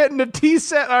 They're getting a tea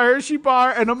set, a Hershey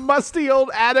bar, and a musty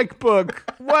old attic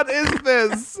book. What is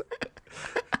this?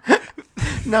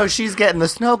 No, she's getting the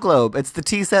snow globe. It's the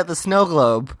tea set, the snow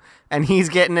globe. And he's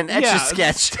getting an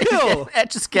Etch-a-Sketch. Still.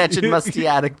 Etch-a-Sketch and musty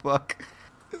attic book.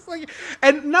 It's like,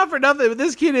 and not for nothing, but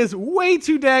this kid is way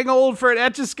too dang old for an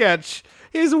Etch-a-Sketch.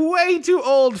 He's way too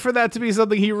old for that to be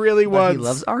something he really wants. He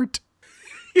loves art.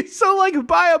 So, like,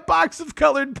 buy a box of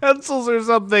colored pencils or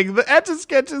something. The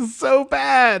Etch-a-Sketch is so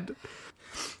bad.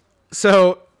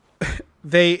 So,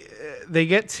 they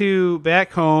get to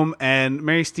back home, and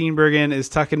Mary Steenburgen is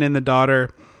tucking in the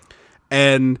daughter,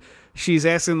 and she's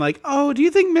asking, like, oh, do you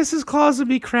think Mrs. Claus would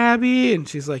be crabby? And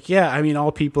she's like, yeah, I mean,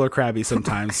 all people are crabby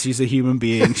sometimes. She's a human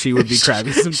being. She would be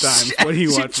crabby sometimes. What do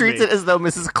you want She treats it as though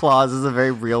Mrs. Claus is a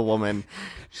very real woman.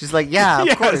 She's like, yeah,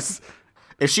 of course.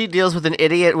 If she deals with an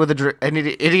idiot with an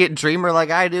idiot dreamer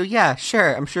like I do, yeah,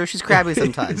 sure. I'm sure she's crabby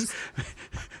sometimes.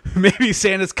 Maybe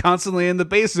Santa's constantly in the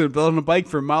basement building a bike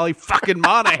for Molly fucking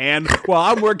Monahan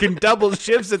while I'm working double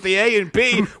shifts at the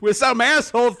A&P with some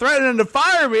asshole threatening to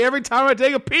fire me every time I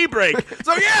take a pee break.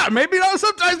 So yeah, maybe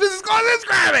sometimes Mrs. Claus is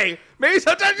crabby. Maybe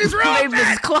sometimes she's wrong.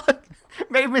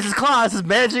 Maybe Mrs. Claus is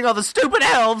managing all the stupid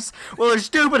elves while her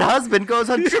stupid husband goes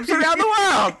on trips around the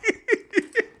world.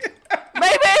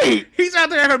 Maybe! He's out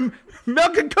there having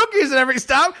milk and cookies at every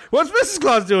stop. What's Mrs.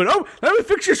 Claus doing? Oh, let me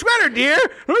fix your sweater, dear.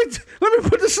 Let me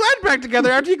put the sled back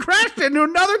together after you crashed into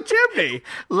another chimney.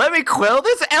 Let me quell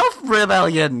this elf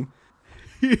rebellion.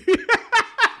 Let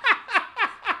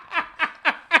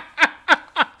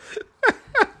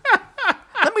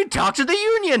me talk to the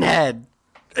union head.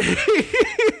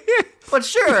 But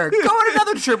sure, go on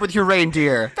another trip with your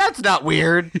reindeer. That's not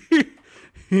weird.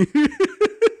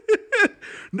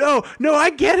 No, I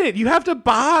get it. You have to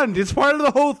bond. It's part of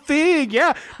the whole thing.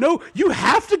 Yeah. No, you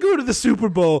have to go to the Super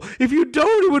Bowl. If you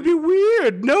don't, it would be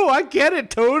weird. No, I get it.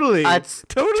 Totally.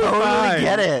 Totally fine.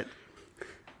 get it.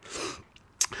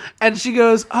 And she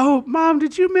goes, "Oh, Mom,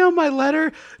 did you mail my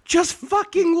letter? Just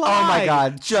fucking lie." Oh my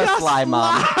God. Just lie,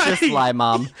 Mom. Just lie,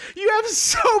 Mom. You have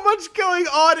so much going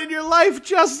on in your life.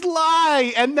 Just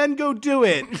lie and then go do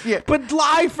it. Yeah. But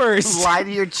lie first. Lie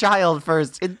to your child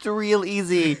first. It's real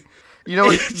easy. You know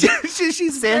what?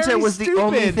 She's Santa very was the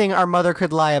only stupid. thing our mother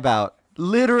could lie about.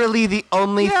 Literally the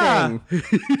only Yeah.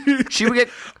 thing. She would get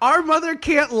Our mother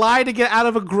can't lie to get out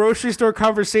of a grocery store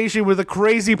conversation with a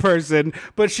crazy person,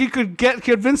 but she could get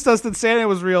convinced us that Santa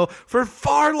was real for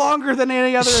far longer than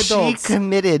any other she adults.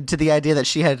 committed to the idea that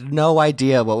she had no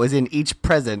idea what was in each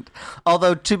present.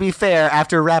 Although, to be fair,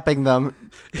 after wrapping them,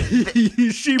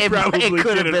 She probably it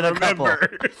could have didn't been a remember.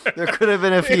 couple. There could have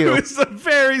been a It few. was a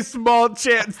very small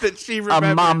chance that she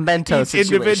remembered memento each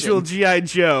situation. individual G.I.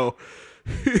 Joe.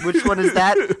 Which one is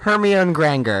that? Hermione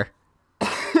Granger.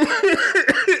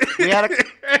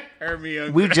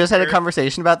 We just had a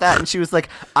conversation about that, and she was like,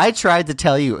 "I tried to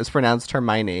tell you it was pronounced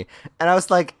Hermione," and I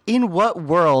was like, "In what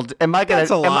world am I gonna?"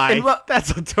 That's a lie. in what- That's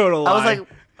a total lie. I was like,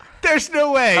 there's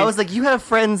no way. I was like, you have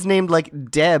friends named like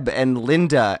Deb and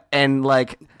Linda, and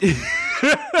like,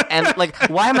 and like,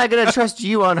 why am I gonna trust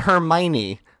you on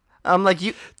Hermione? I'm like,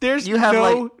 you have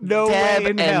no Deb way in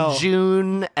and hell.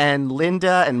 June and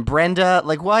Linda and Brenda.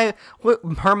 Like, why? What,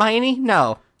 Hermione?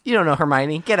 No, you don't know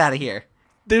Hermione. Get out of here.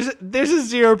 There's a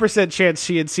 0% chance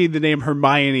she had seen the name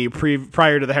Hermione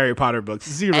prior to the Harry Potter books.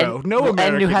 Zero. And, No American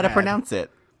and knew how to had. pronounce it.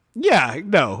 Yeah,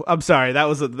 no, I'm sorry.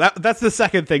 That's the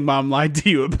second thing Mom lied to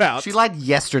you about. She lied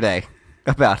yesterday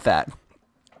about that.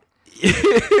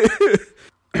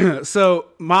 So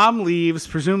Mom leaves,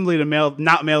 presumably to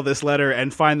not mail this letter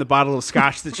and find the bottle of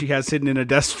scotch that she has hidden in a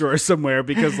desk drawer somewhere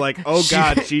because, like, oh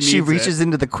God, she needs She reaches it.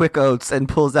 into the Quick Oats and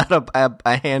pulls out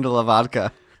a handle of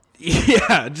vodka.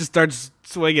 Yeah, just starts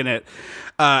swinging it.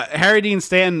 Harry Dean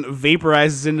Stanton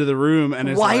vaporizes into the room and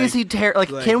is Why like, is he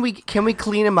can we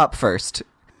clean him up first?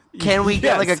 Can we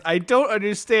get like Yes, I don't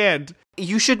understand.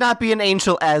 you should not be an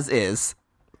angel as is.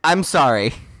 I'm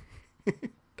sorry.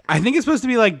 I think it's supposed to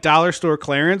be like dollar store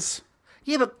Clarence.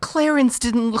 Yeah, but Clarence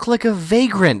didn't look like a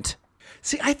vagrant.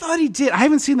 See, I thought he did. I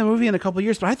haven't seen the movie in a couple of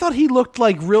years, but I thought he looked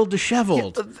like real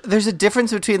disheveled. There's a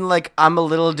difference between like I'm a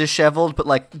little disheveled but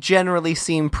like generally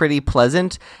seem pretty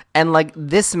pleasant and like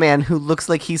this man who looks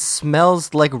like he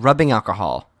smells like rubbing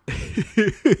alcohol.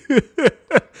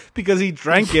 Because he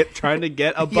drank it trying to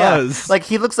get a buzz. Like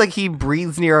he looks like he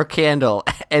breathes near a candle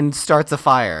and starts a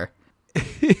fire.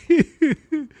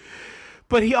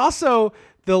 But he also,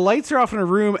 the lights are off in a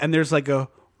room and there's like a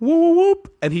whoop,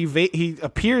 whoop, and he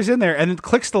appears in there and then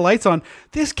clicks the lights on.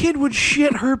 This kid would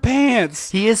shit her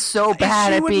pants. He is so bad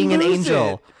she at would being an lose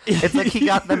angel. it. It's like he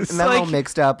got the It's memo like-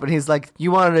 mixed up, and he's like,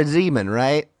 "You wanted a demon,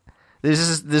 right? This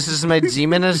is my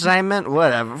demon assignment.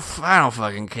 Whatever. I don't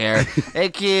fucking care. Hey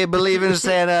kid, believe in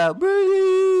Santa."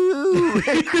 Boo.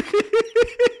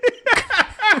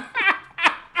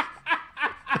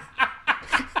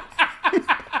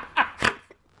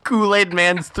 Kool-Aid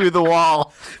Man's through the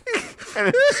wall,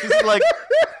 and she's like,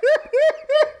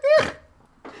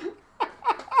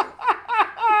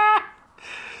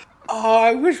 Oh,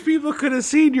 I wish people could have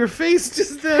seen your face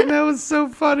just then. That was so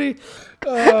funny.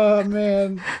 Oh,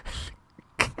 man.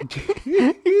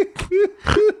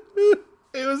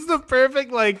 It was the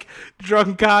perfect, like,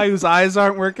 drunk guy whose eyes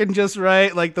aren't working just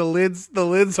right. Like, the lids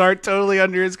aren't totally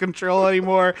under his control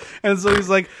anymore. And so he's,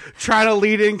 like, trying to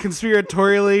lead in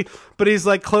conspiratorially, but he's,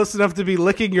 like, close enough to be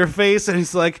licking your face. And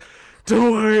he's like,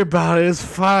 don't worry about it. It's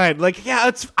fine. Like,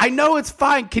 yeah, I know it's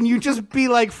fine. Can you just be,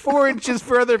 like, 4 inches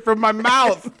further from my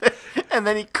mouth? and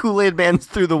then he Kool-Aid Man's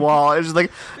through the wall. It's just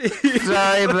like,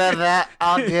 sorry about that.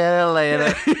 I'll get it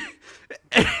later.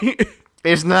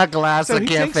 It's not glass. So I he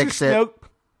can't takes fix your it. snow-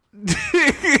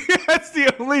 That's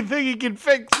the only thing he can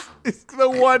fix. It's the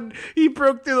one he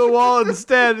broke through the wall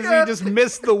instead. Is he just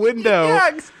missed the window. Yeah,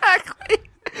 exactly.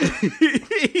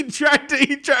 he tried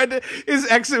to. His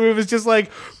exit move is just like,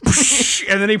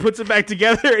 and then he puts it back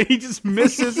together, and he just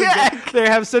misses. Yeah. Again. They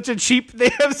have such a cheap,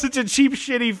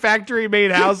 shitty factory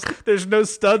made house. There's no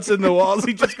studs in the walls.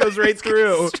 He just goes right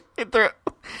through. Straight through.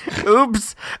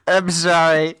 Oops. I'm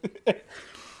sorry.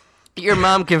 Your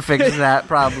mom can fix that,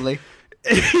 probably.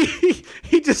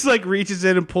 He just like reaches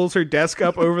in and pulls her desk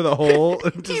up over the hole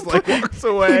and just like walks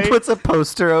away. He puts a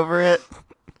poster over it.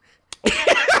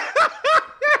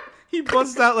 He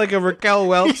busts out like a Raquel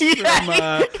Welch from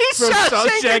Shawshank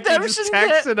Shawshank and just Redemption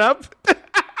tacks it up.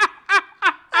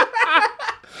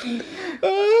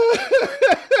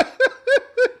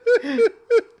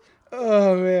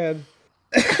 Oh, man.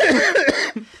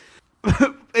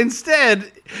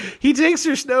 Instead, he takes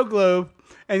her snow globe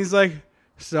and he's like,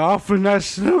 so often that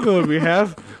snow globe we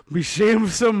have, be shame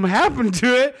if something happened to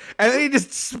it. And then he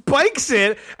just spikes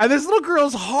it, and this little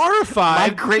girl's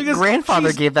horrified. My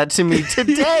great-grandfather gave that to me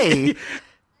today.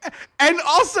 And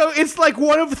also, it's like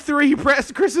one of 3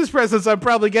 Christmas presents I'm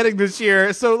probably getting this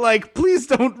year, so, like, please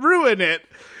don't ruin it.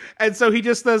 And so he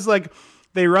just does, like,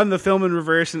 they run the film in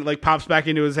reverse, and it, like, pops back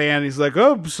into his hand. He's like,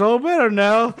 oh, so better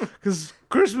now, because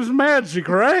Christmas magic,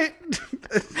 right?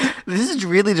 This is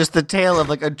really just the tale of,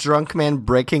 like, a drunk man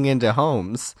breaking into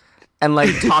homes and, like,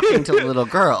 talking to little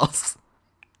girls.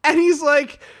 And he's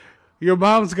like, your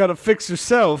mom's got to fix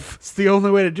herself. It's the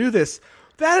only way to do this.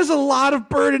 That is a lot of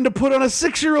burden to put on a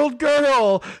 6-year-old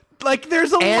girl. Like,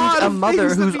 there's a lot And a of mother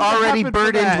things that who's need to already happen for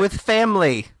burdened that. with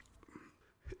family.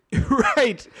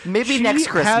 Right. Maybe She next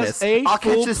has Christmas. a I'll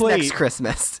full catch this plate. next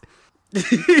Christmas.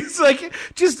 He's like,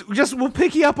 just we'll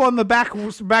pick you up on the back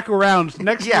around.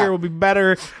 Next Yeah. year will be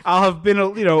better. I'll have been,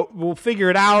 we'll figure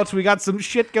it out. We got some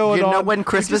shit going You on. know when We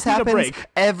Christmas just need a happens? break.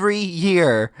 Every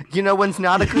year. You know when's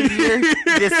not a good year?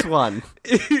 This one.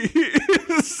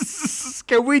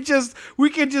 we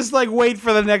can just like wait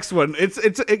for the next one. It's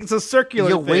a circular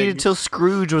You thing. waited till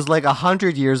Scrooge was like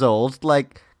 100 years old.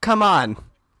 Like, come on.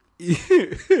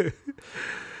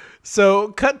 So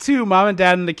cut to mom and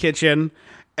dad in the kitchen,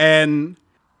 and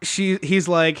he's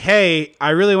like, hey, I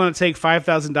really want to take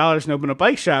 $5,000 and open a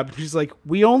bike shop. And she's like,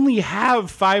 we only have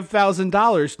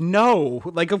 $5,000. No,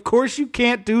 like, of course you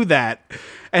can't do that.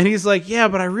 And he's like, yeah,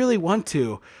 but I really want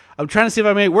to. I'm trying to see if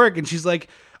I make it work. And she's like,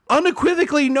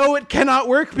 unequivocally, no, it cannot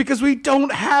work because we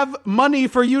don't have money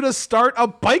for you to start a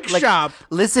bike shop.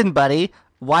 Listen, buddy,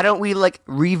 why don't we, like,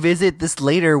 revisit this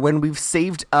later when we've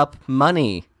saved up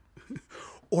money?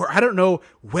 Or, I don't know,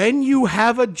 when you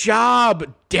have a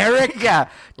job, Derek. Yeah.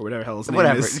 Or whatever the hell his name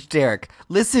Whatever, is. Derek.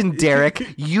 Listen,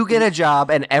 Derek, you get a job,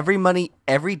 and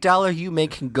every dollar you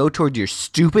make can go toward your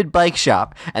stupid bike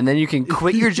shop, and then you can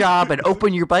quit your job and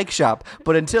open your bike shop.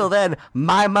 But until then,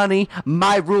 my money,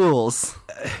 my rules.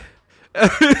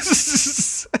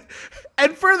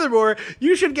 And furthermore,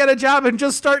 you should get a job and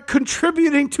just start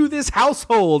contributing to this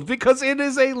household because it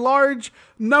is a large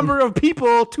number of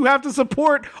people to have to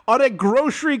support on a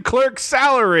grocery clerk's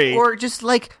salary. Or just,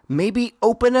 like, maybe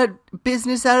open a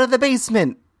business out of the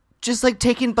basement. Just, like,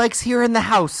 taking bikes here in the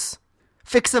house.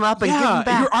 Fix them up and give them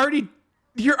back.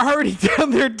 You're already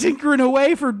down there tinkering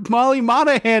away for Molly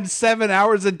Monahan 7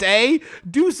 hours a day.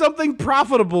 Do something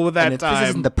profitable with that And if time. this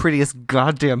isn't the prettiest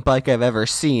goddamn bike I've ever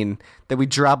seen that we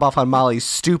drop off on Molly's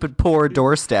stupid poor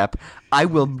doorstep, I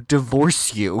will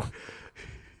divorce you.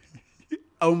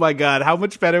 Oh my god, how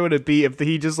much better would it be if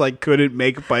he just like couldn't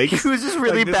make bikes? He was just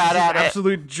really this bad is his at it.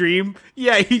 absolute dream.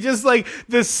 Yeah, he just like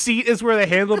the seat is where the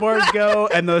handlebars go,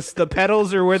 and the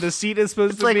pedals are where the seat is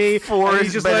supposed It's to like be. four and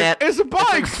he's just like, it's a bike.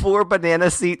 like 4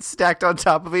 banana seats stacked on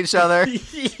top of each other.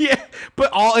 Yeah,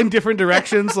 but all in different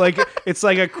directions. Like it's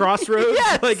like a crossroads.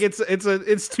 Yes. Like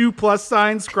it's 2 plus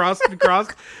signs crossed and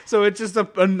crossed. So it's just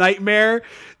a nightmare.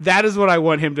 That is what I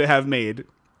want him to have made.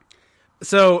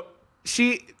 So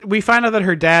we find out that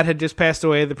her dad had just passed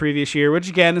away the previous year, which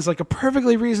again is like a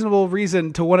perfectly reasonable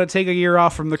reason to want to take a year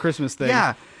off from the Christmas thing.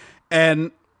 Yeah.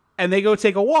 And they go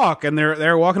take a walk, and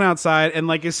they're walking outside, and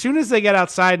like as soon as they get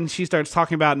outside and she starts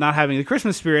talking about not having the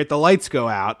Christmas spirit, the lights go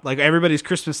out. Like everybody's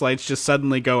Christmas lights just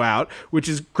suddenly go out, which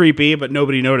is creepy, but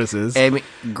nobody notices. I mean,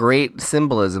 great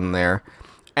symbolism there.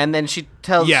 And then she's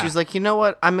like, you know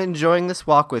what? I'm enjoying this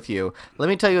walk with you. Let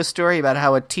me tell you a story about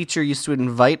how a teacher used to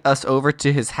invite us over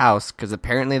to his house, because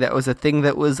apparently that was a thing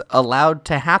that was allowed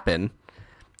to happen.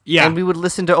 Yeah. And we would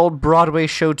listen to old Broadway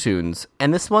show tunes.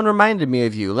 And this one reminded me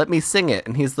of you. Let me sing it.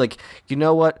 And he's like, you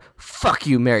know what? Fuck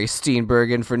you, Mary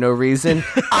Steenburgen, for no reason.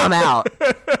 I'm out.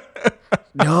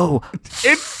 No.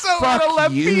 It's so out of Fuck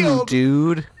left you, field.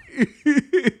 dude.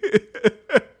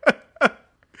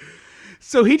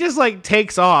 So he just like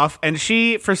takes off, and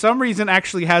she, for some reason,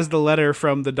 actually has the letter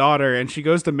from the daughter, and she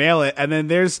goes to mail it, and then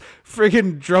there's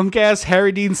friggin' drunk ass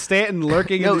Harry Dean Stanton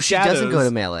lurking in No, the she shadows. doesn't go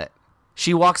to mail it.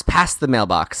 She walks past the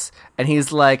mailbox, and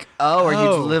he's like, "Oh, are you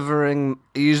delivering?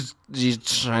 You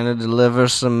trying to deliver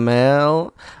some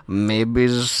mail? Maybe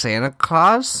Santa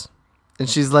Claus?" And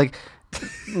she's like,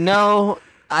 "No,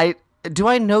 do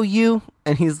I know you?"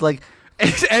 And he's like,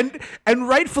 and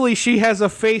rightfully, she has a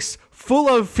face full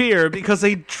of fear because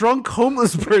a drunk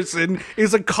homeless person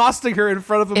is accosting her in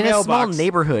front of a in mailbox. a small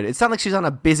neighborhood. It's not like she's on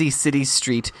a busy city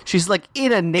street. She's like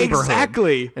in a neighborhood.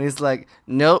 Exactly. And he's like,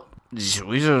 "Nope.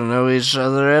 We don't know each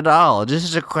other at all.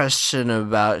 Just a question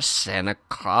about Santa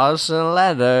Claus and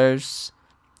letters."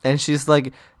 And she's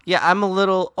like, Yeah, I'm a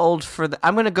little old for the.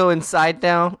 I'm gonna go inside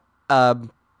now.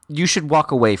 You should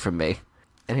walk away from me.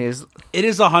 And he's It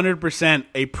is 100%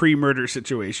 a pre-murder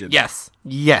situation. yes,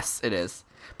 it is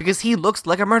because he looks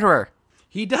like a murderer.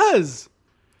 He does.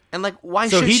 And like, why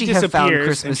So should he she have found disappears,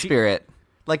 Christmas and she- spirit?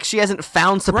 Like, she hasn't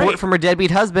found support Right. from her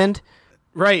deadbeat husband.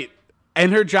 Right.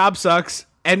 And her job sucks,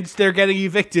 and they're getting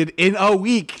evicted in a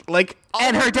week. Like, all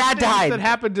And her of the dad things died. that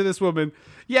happened to this woman.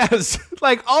 Yes.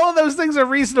 Like, all of those things are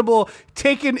reasonable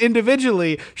taken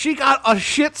individually. She got a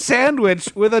shit sandwich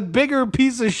with a bigger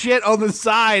piece of shit on the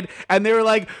side, and they were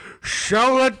like,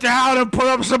 show it down and put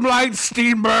up some lights,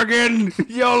 Steenbergen.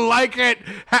 You'll like it.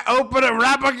 Open it,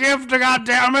 wrap a gift,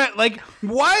 goddammit. Like,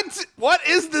 what? What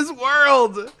is this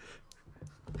world?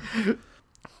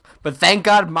 But thank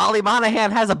God Molly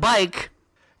Monahan has a bike.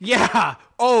 Yeah.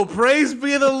 Oh, praise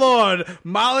be the Lord.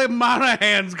 Molly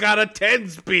Monahan's got a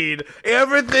 10-speed.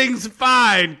 Everything's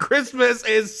fine. Christmas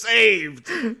is saved.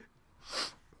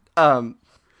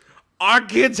 Our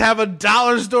kids have a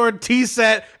dollar store tea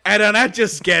set and an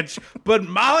Etch-a-Sketch, but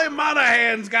Molly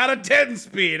Monahan's got a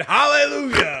 10-speed.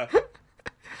 Hallelujah.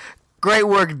 Great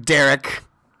work, Derek.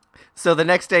 So the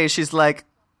next day, she's like,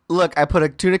 look, I put a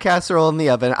tuna casserole in the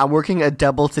oven. I'm working a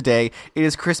double today. It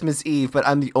is Christmas Eve, but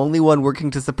I'm the only one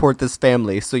working to support this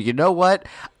family. So you know what?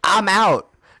 I'm out.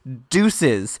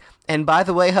 Deuces. And by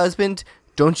the way, husband,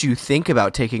 don't you think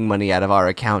about taking money out of our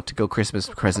account to go Christmas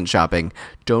present shopping.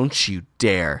 Don't you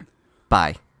dare.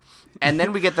 Bye. And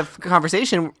then we get the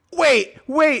conversation. Wait.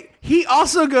 He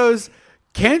also goes,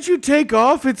 can't you take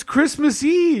off? It's Christmas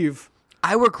Eve.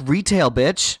 I work retail,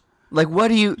 bitch. Like, what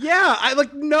do you... Yeah,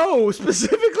 no,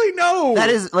 specifically no. That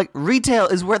is, like, retail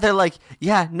is where they're like,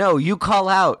 yeah, no, you call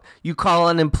out. You call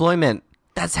unemployment.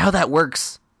 That's how that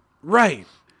works. right.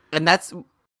 And that's when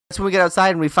we get outside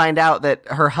and we find out that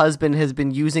her husband has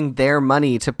been using their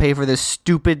money to pay for this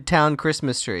stupid town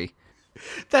Christmas tree.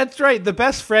 That's right. The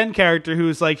best friend character,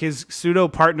 who's like his pseudo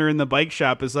partner in the bike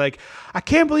shop, is like, I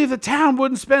can't believe the town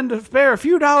wouldn't spare a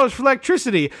few dollars for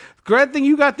electricity. Great thing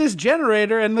you got this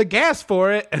generator and the gas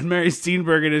for it. And Mary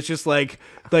Steenburgen is just like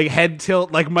head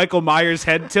tilt, like Michael Myers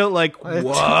head tilt, like,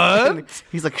 what?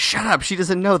 He's like, shut up. She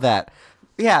doesn't know that.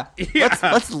 Yeah.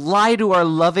 Let's lie to our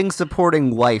loving,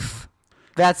 supporting wife.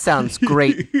 That sounds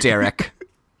great, Derek.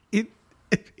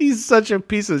 He's such a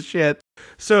piece of shit.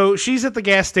 So she's at the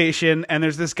gas station, and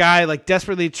there's this guy like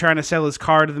desperately trying to sell his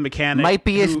car to the mechanic. Might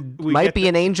be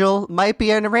an angel, might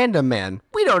be a random man.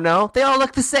 We don't know. They all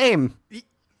look the same.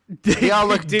 They all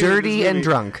look Dude, dirty this and movie-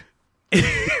 drunk.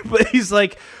 But he's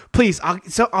like, please, I'll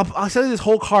sell you this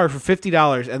whole car for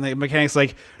 $50. And the mechanic's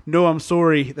like, no, I'm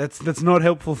sorry. That's not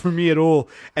helpful for me at all.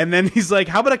 And then he's like,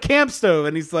 how about a camp stove?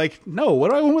 And he's like, no,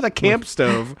 what do I want with a camp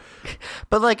stove?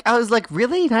 But like, I was like,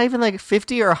 really? Not even like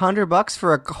 $50 or $100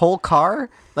 for a whole car?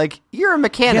 Like, you're a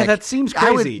mechanic. Yeah, that seems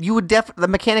crazy. The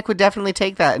mechanic would definitely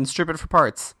take that and strip it for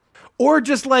parts. Or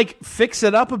just like fix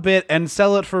it up a bit and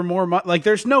sell it for more money. Like,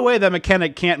 there's no way that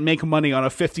mechanic can't make money on a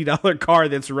 $50 car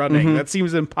that's running. That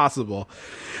seems impossible.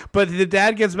 But the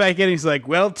dad gets back in. He's like,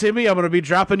 well, Timmy, I'm going to be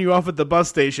dropping you off at the bus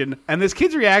station. And this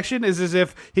kid's reaction is as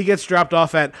if he gets dropped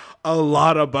off at a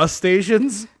lot of bus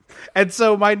stations. And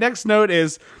so my next note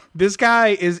is, this guy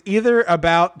is either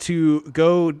about to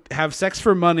go have sex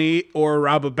for money or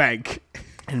rob a bank.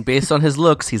 And based on his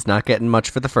looks, he's not getting much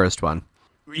for the first one.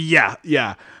 Yeah.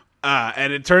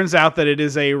 And it turns out that it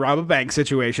is a rob a bank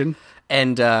situation.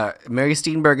 And Mary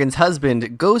Steenburgen's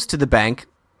husband goes to the bank.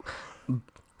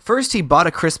 First, he bought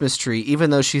a Christmas tree,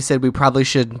 even though she said we probably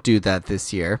shouldn't do that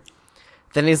this year.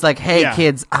 Then he's like, hey, Yeah.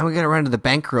 kids, I'm going to run to the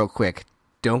bank real quick.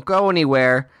 Don't go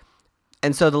anywhere.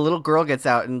 And so the little girl gets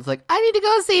out and is like, I need to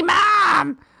go see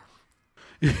Mom.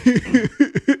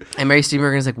 And Mary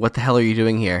Steenburgen's like, what the hell are you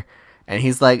doing here? And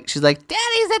she's like,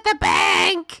 Daddy's at the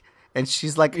bank. And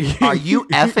she's like, are you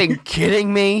effing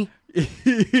kidding me?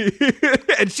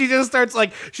 And she just starts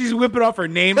like, she's whipping off her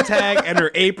name tag and her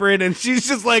apron, and she's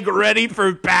just like ready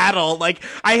for battle. Like,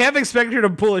 I have expected her to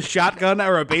pull a shotgun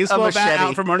or a baseball bat machete.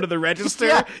 out from under the register.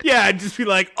 Yeah. Yeah, and just be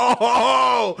like,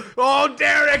 oh,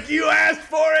 Derek, you asked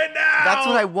for it now. That's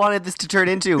what I wanted this to turn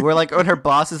into. Where like when her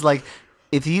boss is like,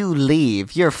 if you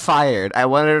leave, you're fired. I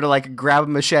wanted her to like grab a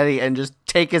machete and just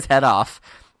take his head off.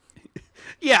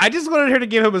 Yeah, I just wanted her to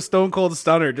give him a stone cold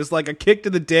stunner, just like a kick to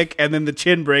the dick and then the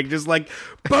chin break, just like,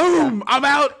 boom, I'm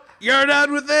out. You're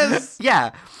done with this.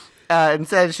 Yeah.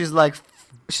 Instead, she's like,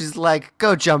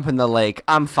 go jump in the lake.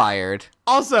 I'm fired.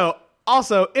 Also,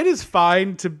 it is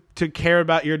fine to care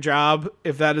about your job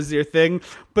if that is your thing,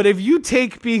 but if you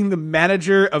take being the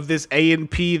manager of this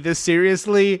A&P this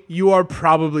seriously, you are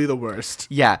probably the worst.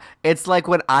 Yeah. It's like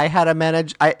when I had a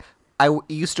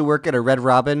used to work at a Red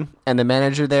Robin, and the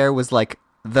manager there was like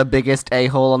the biggest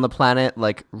a-hole on the planet,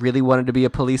 like really wanted to be a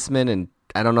policeman, and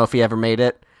I don't know if he ever made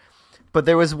it. But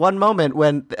there was one moment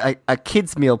when a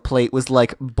kid's meal plate was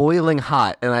like boiling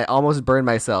hot, and I almost burned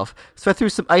myself. So I threw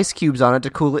some ice cubes on it to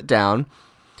cool it down,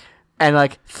 and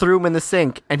like threw them in the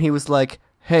sink. And he was like,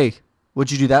 "Hey, what'd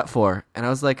you do that for?" And I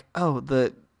was like, "Oh,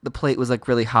 the plate was like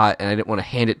really hot, and I didn't want to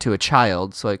hand it to a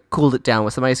child, so I cooled it down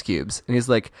with some ice cubes." And he's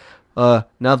like,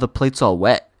 "Now the plate's all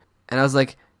wet." And I was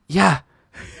like, "Yeah,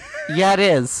 it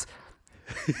is."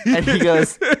 And he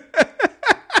goes,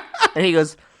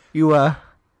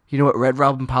 You know what Red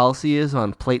Robin policy is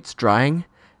on plates drying?"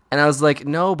 And I was like,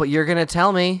 "No, but you're going to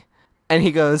tell me." And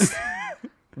he goes,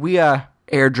 "We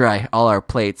air dry all our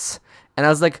plates." And I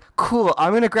was like, "Cool,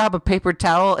 I'm going to grab a paper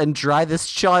towel and dry this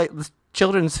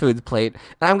children's food plate,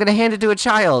 and I'm going to hand it to a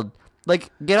child.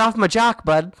 Like, get off my jock,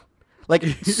 bud." Like,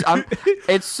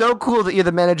 it's so cool that you're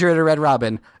the manager at a Red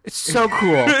Robin. It's so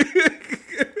cool.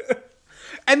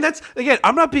 And that's, again,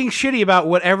 I'm not being shitty about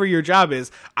whatever your job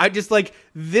is. I just, like,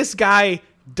 this guy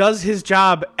does his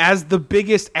job as the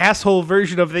biggest asshole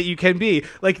version of that you can be.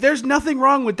 Like, there's nothing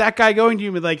wrong with that guy going to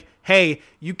you and like, "Hey,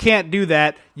 you can't do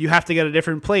that. You have to get a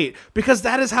different plate." Because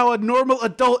that is how a normal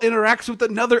adult interacts with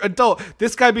another adult.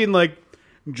 This guy being like,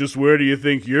 "Just where do you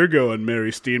think you're going,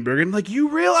 Mary Steenburgen?" Like, you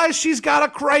realize she's got a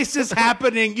crisis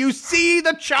happening. You see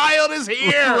the child is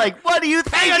here. Like, what do you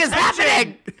think is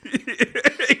happening?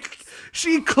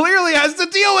 She clearly has to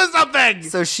deal with something.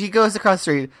 So she goes across the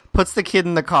street, puts the kid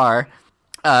in the car.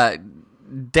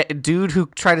 Dude who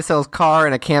tried to sell his car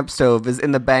and a camp stove is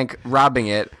in the bank robbing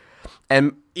it.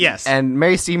 And yes. And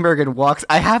Mary Steenburgen walks.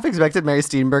 I half expected Mary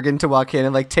Steenburgen to walk in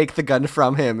and like take the gun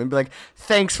from him and be like,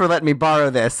 "Thanks for letting me borrow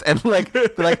this." And like, be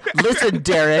like, "Listen,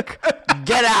 Derek,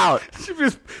 get out."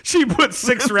 She puts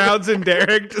 6 rounds in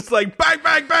Derek, just like bang,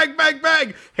 bang, bang, bang,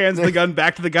 bang. Hands the gun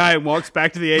back to the guy and walks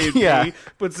back to the A&P. Yeah.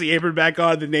 Puts the apron back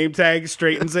on, the name tag,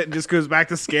 straightens it, and just goes back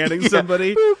to scanning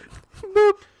somebody. Boop,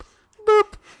 boop,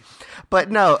 boop.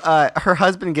 But no, her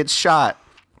husband gets shot.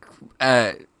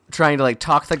 Trying to like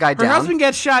talk the guy down. Her husband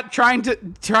gets shot trying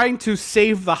to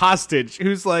save the hostage,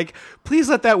 who's like, "Please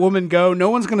let that woman go. No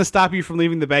one's going to stop you from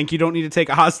leaving the bank. You don't need to take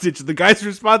a hostage." The guy's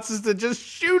response is to just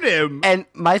shoot him. And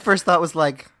my first thought was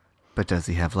like, "But does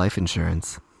he have life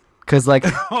insurance?" Because like,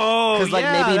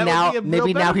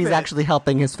 maybe now he's actually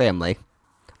helping his family.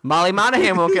 Molly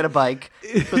Monahan won't get a bike,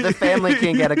 but the family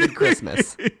can get a good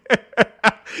Christmas.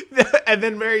 And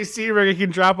then Mary Steenburgen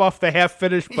can drop off the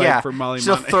half-finished bike for Molly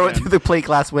She'll Monahan. throw it through the plate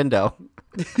glass window.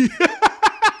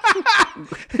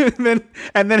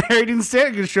 and then Harry Dean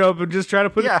Stanton can show up and just try to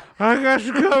put it, "I got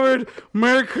you covered.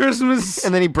 Merry Christmas."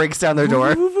 And then he breaks down their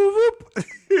door.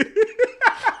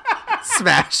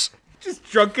 Smash. Just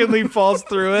drunkenly falls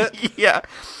through it. Yeah.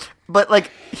 But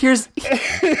like, here's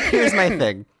my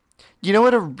thing. You know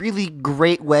what a really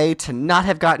great way to not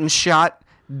have gotten shot,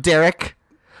 Derek?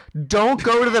 Don't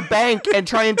go to the bank and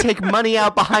try and take money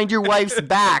out behind your wife's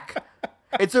back.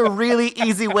 It's a really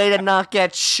easy way to not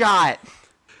get shot.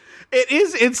 It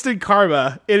is instant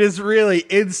karma. It is really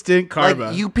instant karma.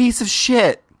 Like, you piece of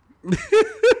shit.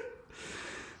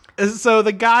 So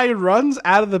the guy runs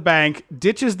out of the bank,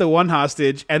 ditches the one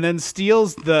hostage, and then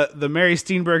steals the Mary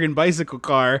Steenburgen bicycle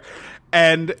car.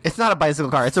 And it's not a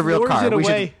bicycle car. It's a real car. We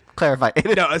should clarify.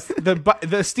 No, it's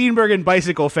the Steenburgen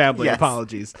bicycle family. Yes.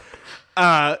 Apologies.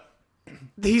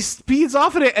 He speeds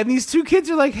off in it, and these 2 kids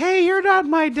are like, "Hey, you're not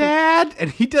my dad."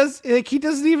 And he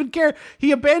doesn't even care.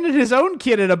 He abandoned his own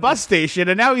kid at a bus station,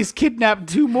 and now he's kidnapped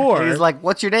 2 more. And he's like,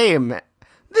 "What's your name?"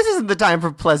 "This isn't the time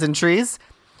for pleasantries."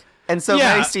 And so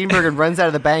Mary Steenburgen runs out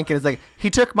of the bank and is like, "He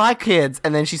took my kids."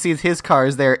 And then she sees his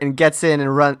cars there and gets in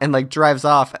and like drives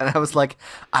off. And I was like,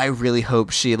 I really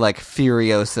hope she like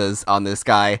furiosas on this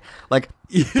guy. Like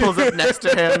pulls up next to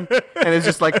him and is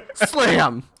just like,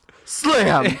 slam,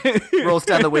 rolls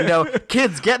down the window.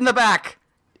 "Kids, get in the back."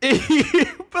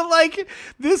 But like,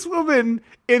 this woman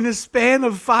in the span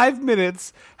of 5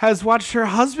 minutes has watched her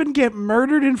husband get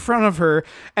murdered in front of her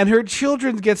and her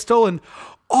children get stolen.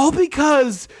 All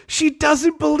because she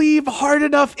doesn't believe hard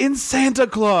enough in Santa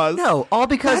Claus. No, all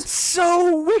because... That's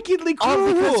so wickedly cruel.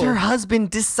 All because her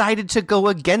husband decided to go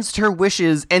against her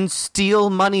wishes and steal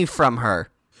money from her.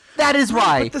 That is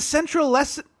why. But the central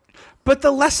lesson... But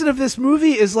the lesson of this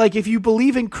movie is, like, if you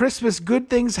believe in Christmas, good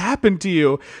things happen to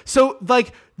you. So,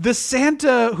 like, the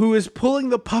Santa who is pulling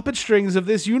the puppet strings of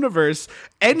this universe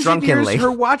engineers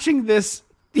her watching this...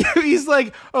 He's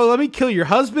like, "Oh, let me kill your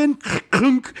husband,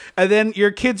 and then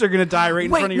your kids are going to die right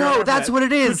in front of your No, that's what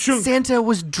it is. Santa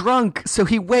was drunk, so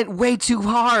he went way too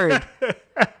hard.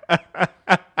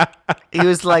 He he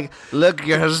was like, look,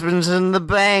 your husband's in the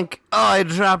bank. Oh, I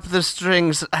dropped the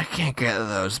strings. I can't get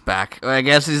those back. Well, I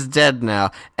guess he's dead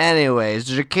now.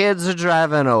 Anyways, your kids are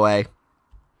driving away.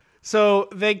 So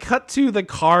they cut to the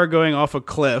car going off a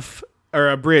cliff, or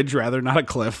a bridge rather, not a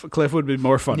cliff. A cliff would be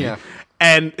more funny. Yeah.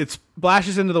 And it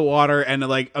splashes into the water and it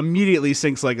like immediately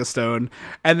sinks like a stone.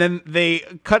 And then they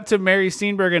cut to Mary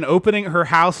Steenburgen opening her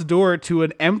house door to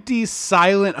an empty,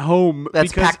 silent home.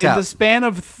 That's because packed in up. the span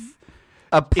of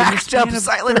A packed up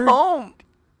silent home.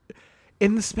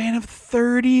 in the span of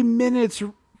 30 minutes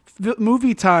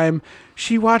movie time,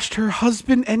 she watched her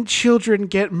husband and children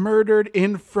get murdered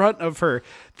in front of her.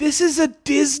 This is a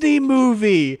Disney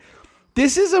movie.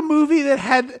 This is a movie that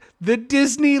had the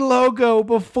Disney logo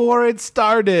before it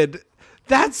started.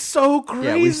 That's so crazy.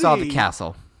 Yeah, we saw the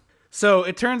castle. So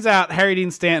it turns out Harry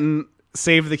Dean Stanton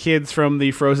saved the kids from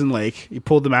the frozen lake. He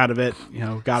pulled them out of it,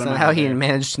 got them out Somehow of he there.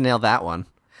 managed to nail that one.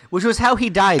 Which was how he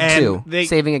died, And too.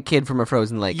 Saving a kid from a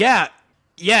frozen lake. Yeah.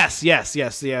 Yes.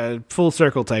 Yeah. Full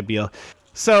circle type deal.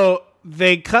 So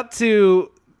they cut to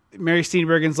Mary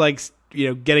Steenburgen's like,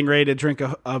 getting ready to drink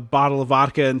a bottle of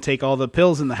vodka and take all the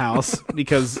pills in the house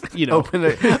because, Open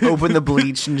the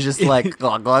bleach and just like,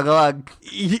 glug, glug, glug.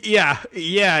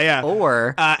 Yeah.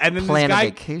 Or and then plan this guy, a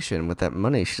vacation with that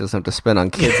money she doesn't have to spend on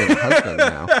kids and a husband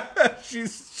now.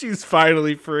 she's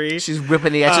finally free. She's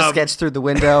whipping the Etch-a-Sketch through the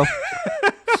window.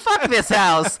 Fuck this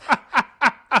house.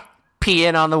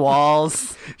 Peeing on the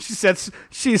walls.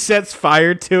 She sets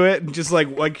fire to it and just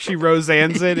like she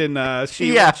Roseanne's it in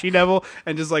She Devil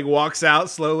and just like walks out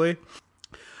slowly.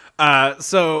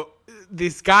 So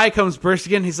this guy comes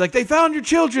bursting in. He's like, "They found your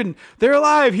children. They're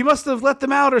alive. He must have let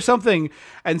them out or something."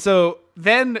 And so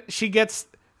then she gets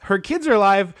her kids are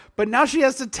alive, but now she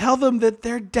has to tell them that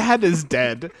their dad is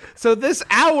dead. So this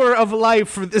hour of life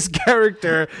for this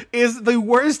character is the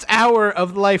worst hour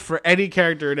of life for any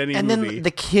character in any And movie. then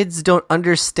the kids don't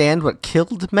understand what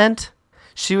killed meant.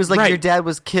 She was like, Right. your dad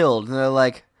was killed. And they're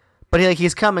like, but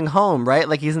he's coming home, right?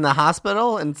 Like he's in the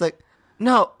hospital. And it's like,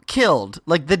 no, killed.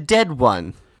 Like the dead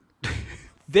one.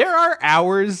 There are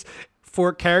hours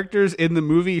for characters in the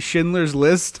movie Schindler's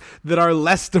List that are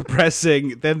less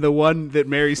depressing than the one that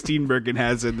Mary Steenburgen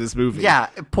has in this movie. Yeah,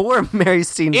 poor Mary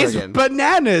It's Steenburgen.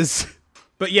 bananas.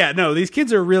 But yeah, no, these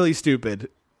kids are really stupid.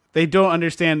 They don't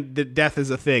understand that death is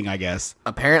a thing, I guess.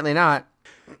 Apparently not.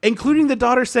 Including the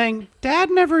daughter saying, "Dad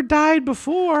never died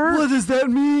before." What does that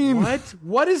mean?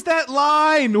 What is that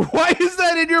line? Why is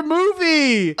that in your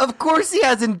movie? Of course he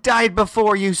hasn't died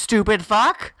before, you stupid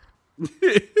fuck.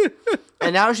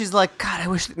 And now she's like, God, I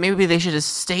wish that maybe they should have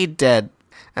stayed dead.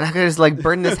 And I could have just like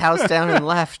burned this house down and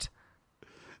left.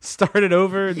 Started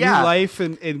over, Yeah. new life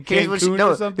in Here's what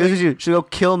Cancun or something? Here's what you do. She'll go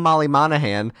kill Molly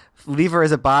Monahan, leave her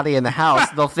as a body in the house.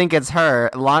 They'll think it's her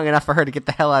long enough for her to get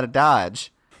the hell out of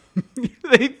Dodge.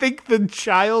 They think the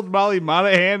child Molly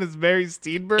Monahan is Mary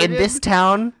Steenburgen? In this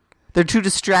town, they're too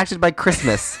distracted by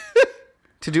Christmas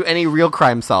to do any real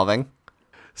crime solving.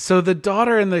 So the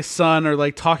daughter and the son are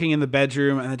like talking in the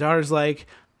bedroom, and the daughter's like,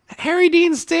 "Harry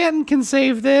Dean Stanton can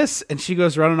save this," and she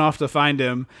goes running off to find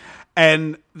him.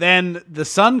 And then the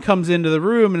son comes into the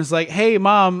room and is like, "Hey,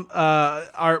 Mom,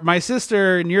 my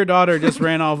sister and your daughter just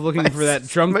ran off looking for that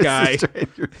drunk guy." Sister and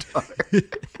your daughter.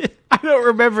 I don't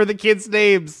remember the kids'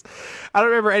 names. I don't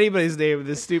remember anybody's name in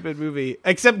this stupid movie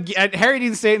except Harry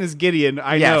Dean Stanton is Gideon.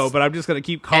 I Yes. know, but I'm just gonna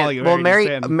keep calling him. Well, Harry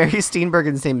Dean Stanton. Mary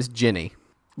Steenburgen's name is Ginny.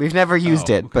 We've never used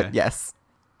it, okay. but yes.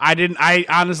 I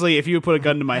honestly, if you would put a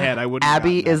gun to my head, I wouldn't. have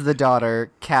Abby gotten is the daughter,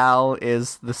 Cal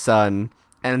is the son,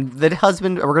 and the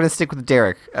husband, we're going to stick with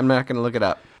Derek. I'm not going to look it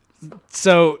up. that.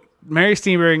 So Mary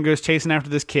Steenburgen goes chasing after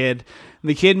this kid. And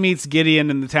the kid meets Gideon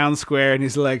in the town square, and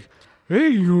he's like, "Hey,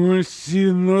 you want to see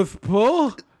the North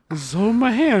Pole? Just hold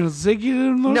my hand. I'll take you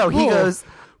to the North No,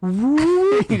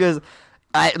 Pole." he goes,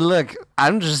 look,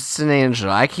 I'm just an angel.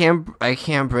 I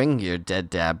can't bring your dead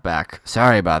dad back.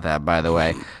 Sorry about that, by the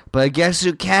way. But guess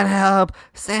who can help?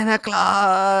 Santa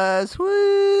Claus.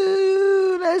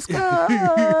 Woo! Let's go.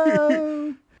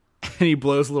 and he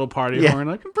blows a little party horn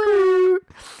like, Brrr.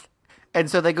 And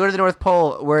so they go to the North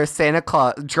Pole where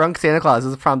drunk Santa Claus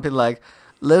is promptly like,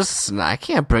 listen, I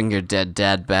can't bring your dead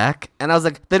dad back. And I was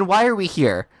like, then why are we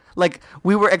here? Like,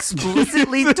 we were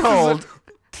explicitly told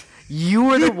you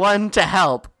were the one to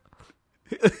help.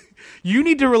 "You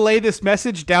need to relay this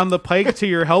message down the pike to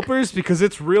your helpers because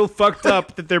it's real fucked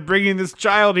up that they're bringing this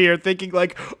child here thinking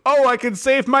like, oh, I can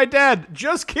save my dad.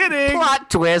 Just kidding." Plot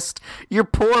twist. Your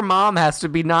poor mom has to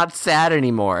be not sad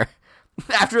anymore.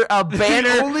 After a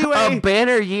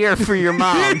banner year for your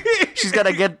mom, she's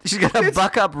gotta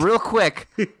buck up real quick.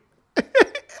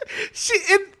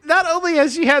 Not only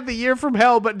has she had the year from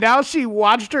hell, but now she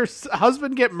watched her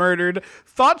husband get murdered,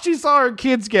 thought she saw her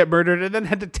kids get murdered, and then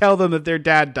had to tell them that their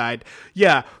dad died.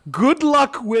 Yeah, good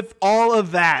luck with all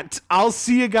of that. I'll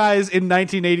see you guys in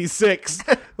 1986.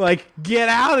 Like, get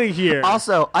out of here.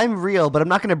 Also, I'm real, but I'm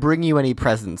not going to bring you any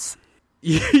presents.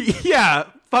 Yeah,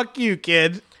 fuck you,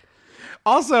 kid.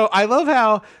 Also, I love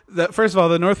how, first of all,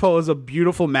 the North Pole is a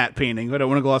beautiful matte painting. I don't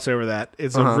want to gloss over that.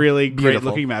 It's a really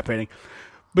great-looking matte painting.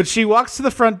 But she walks to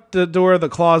the front door of the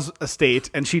Claus estate,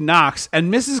 and she knocks,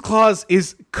 and Mrs. Claus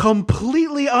is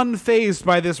completely unfazed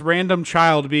by this random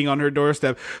child being on her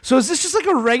doorstep. So is this just like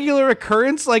a regular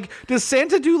occurrence? Like, does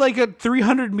Santa do like a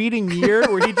 300 meeting year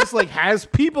where he just like has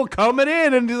people coming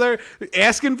in and they're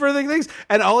asking for things,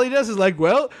 and all he does is like,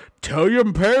 well, tell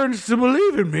your parents to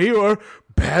believe in me or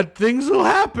bad things will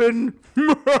happen.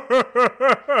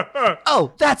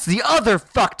 Oh, that's the other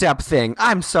fucked up thing.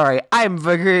 I'm sorry. I'm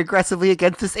very aggressively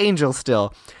against this angel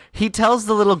still. He tells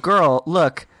the little girl,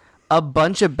 look, a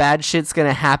bunch of bad shit's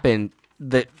gonna happen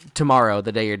tomorrow,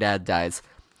 the day your dad dies.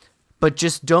 But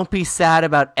just don't be sad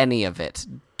about any of it.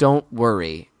 Don't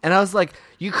worry. And I was like,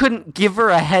 you couldn't give her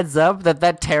a heads up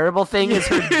that terrible thing is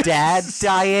her dad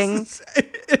dying?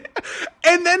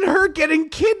 And then her getting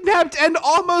kidnapped and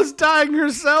almost dying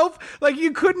herself. Like,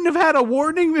 you couldn't have had a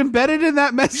warning embedded in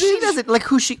that message. She doesn't,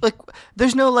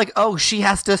 there's no, oh, she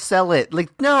has to sell it. Like,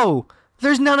 no,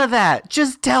 there's none of that.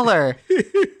 Just tell her.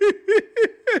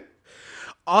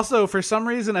 Also, for some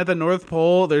reason at the North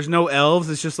Pole, there's no elves.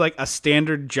 It's just like a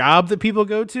standard job that people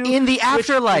go to. In the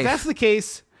afterlife. If that's the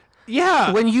case,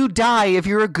 yeah. When you die, if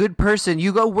you're a good person,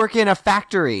 you go work in a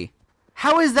factory.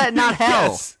 How is that not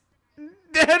hell? Yes.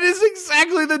 That is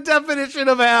exactly the definition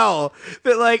of hell.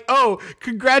 That like, oh,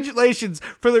 congratulations.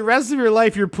 For the rest of your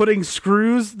life, you're putting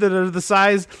screws that are the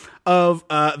size of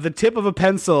the tip of a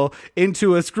pencil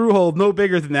into a screw hole no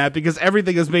bigger than that because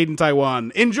everything is made in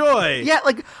Taiwan. Enjoy. Yeah,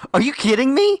 are you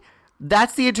kidding me?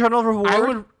 That's the eternal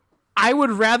reward? I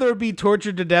would rather be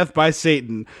tortured to death by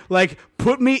Satan. Like,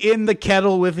 put me in the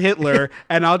kettle with Hitler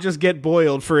and I'll just get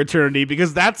boiled for eternity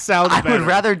because that sounds better. I would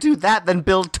rather do that than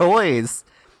build toys.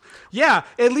 Yeah,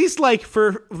 at least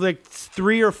for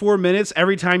 3 or 4 minutes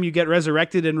every time you get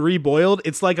resurrected and reboiled,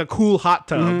 it's like a cool hot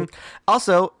tub. Mm-hmm.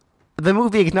 Also, the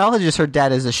movie acknowledges her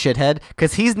dad is a shithead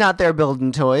because he's not there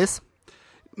building toys.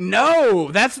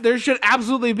 No, there should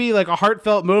absolutely be like a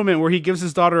heartfelt moment where he gives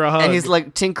his daughter a hug. And he's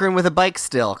like tinkering with a bike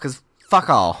still because fuck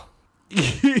all.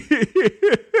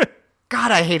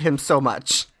 God, I hate him so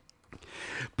much.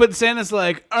 But Santa's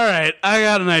like, all right, I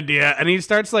got an idea. And he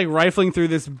starts like rifling through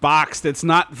this box that's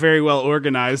not very well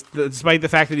organized, despite the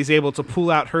fact that he's able to pull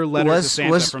out her letter to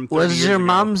Santa from 30 years Was your ago.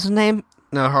 mom's name?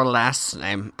 No, her last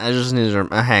name. I just need her.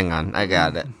 Hang on, I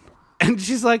got it. And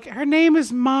she's like, her name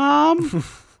is Mom.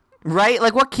 Right?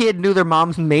 Like, what kid knew their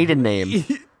mom's maiden name?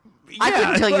 Yeah, I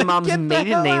couldn't tell you mom's get the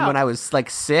maiden hell name out. when I was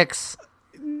 6.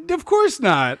 Of course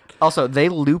not. Also, they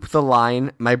loop the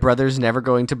line, my brother's never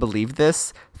going to believe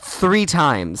this, 3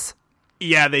 times.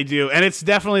 Yeah, they do. And it's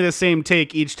definitely the same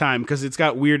take each time because it's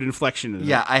got weird inflection in it.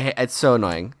 Yeah, it's so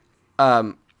annoying.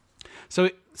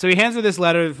 So he hands her this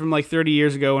letter from 30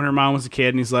 years ago when her mom was a kid,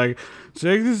 and he's like,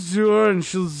 take this to her and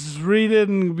she'll read it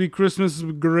and be Christmas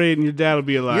will be great and your dad will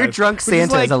be alive. Your drunk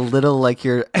Santa is a little like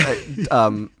your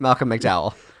Malcolm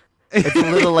McDowell. It's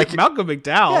a little like Malcolm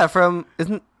McDowell?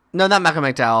 Yeah, not Malcolm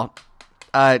McDowell.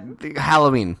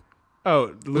 Halloween.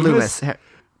 Oh, Loomis?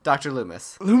 Dr.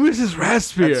 Loomis. Loomis is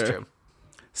raspier. That's true.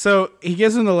 So he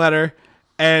gives him the letter,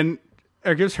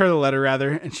 or gives her the letter rather,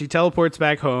 and she teleports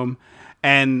back home,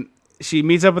 and she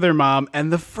meets up with her mom.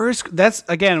 And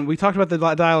again, we talked about the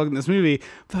dialogue in this movie.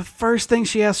 The first thing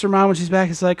she asks her mom when she's back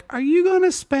is like, "Are you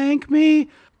gonna spank me?"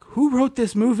 Who wrote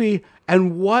this movie,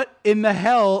 and what in the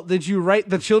hell did you write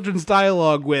the children's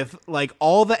dialogue with? Like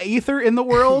all the ether in the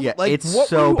world? Yeah, like, it's what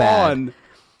so were you bad. on?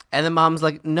 And the mom's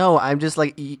like, no, I'm just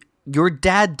like, your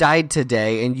dad died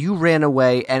today and you ran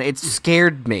away and it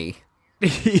scared me.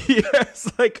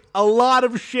 Yes, like a lot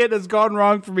of shit has gone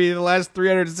wrong for me in the last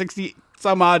 360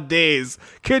 some odd days.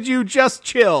 Could you just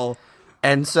chill?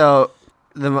 And so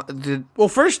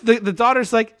first the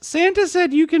daughter's like, Santa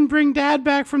said you can bring dad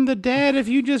back from the dead if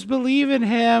you just believe in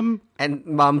him. And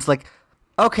mom's like,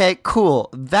 okay, cool,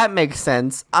 that makes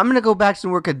sense. I'm gonna go back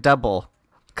and work a double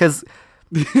because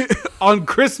on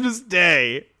Christmas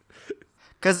Day.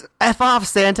 Because F off,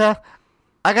 Santa.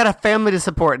 I got a family to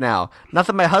support now. Not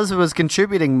that my husband was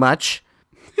contributing much.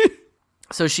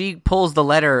 So she pulls the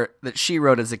letter that she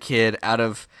wrote as a kid out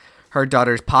of her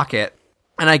daughter's pocket.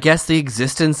 And I guess the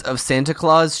existence of Santa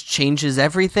Claus changes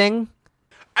everything.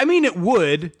 I mean, it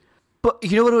would. But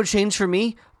you know what it would change for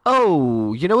me?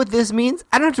 oh, you know what this means?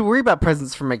 I don't have to worry about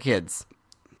presents for my kids.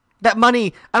 That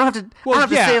money, I don't have to. Well, I don't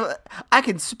have yeah. to save. I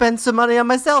can spend some money on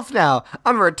myself now.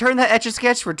 I'm gonna return that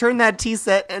Etch-a-Sketch, return that tea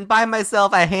set, and buy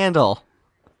myself a handle.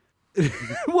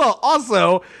 Well,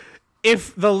 also,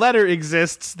 if the letter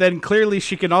exists, then clearly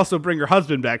she can also bring her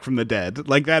husband back from the dead.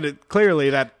 Like that, clearly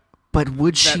that. But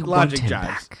would she want logic him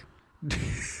jives.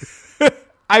 back?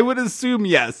 I would assume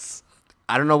yes.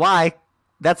 I don't know why.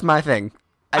 That's my thing.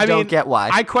 I don't mean, get why.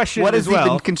 I question what it has as well. he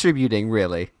been contributing,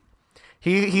 really?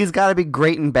 He's got to be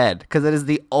great in bed because that is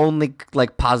the only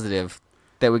like positive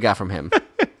that we got from him.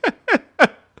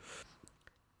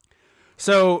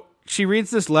 So she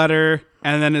reads this letter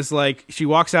and then is like, she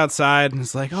walks outside and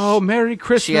is like, "Oh, Merry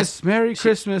Christmas, Merry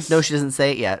Christmas." No, she doesn't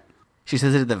say it yet. She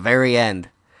says it at the very end.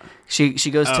 She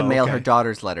goes to mail her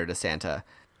daughter's letter to Santa,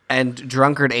 and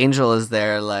drunkard Angel is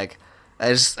there like,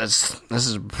 this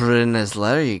is a pretty nice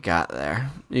letter you got there.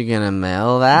 You gonna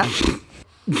mail that?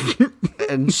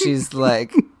 And she's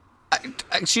like,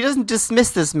 she doesn't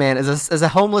dismiss this man as a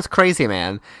homeless crazy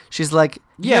man. She's like,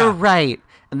 Yeah. you're right.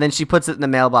 And then she puts it in the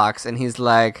mailbox, and he's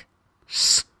like,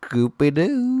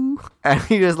 Scooby-Doo. And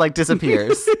he just like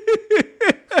disappears.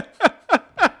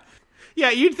 Yeah,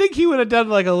 you'd think he would have done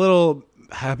like a little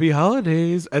 "Happy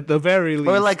Holidays" at the very least,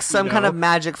 Or like some kind of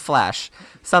magic flash.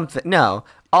 Something. No.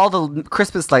 All the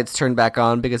Christmas lights turn back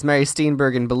on because Mary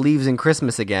Steenburgen believes in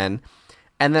Christmas again.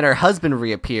 And then her husband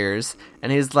reappears,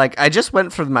 and he's like, I just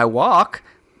went for my walk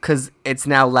because it's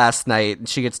now last night, and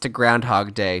she gets to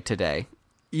Groundhog Day today.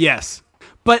 Yes.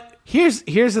 But here's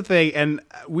the thing, and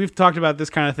we've talked about this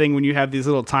kind of thing when you have these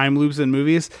little time loops in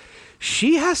movies.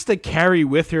 She has to carry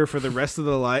with her for the rest of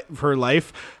her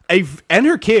life and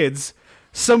her kids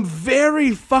some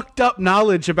very fucked up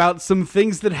knowledge about some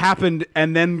things that happened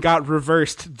and then got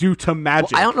reversed due to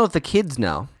magic. Well, I don't know if the kids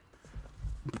know.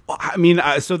 I mean,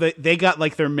 so they got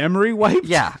like their memory wiped?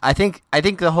 Yeah, I think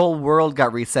the whole world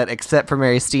got reset except for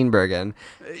Mary Steenburgen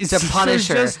to punish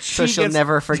her so she'll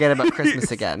never forget about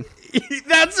Christmas again.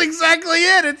 That's exactly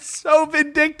it. It's so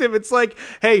vindictive. It's like,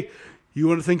 hey, you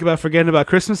want to think about forgetting about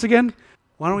Christmas again?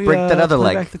 Why don't we Break that other play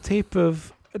leg. back the tape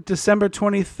of December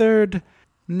 23rd,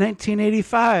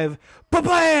 1985.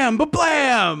 Ba-blam!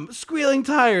 Ba-blam! Squealing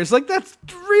tires. Like, that's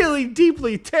really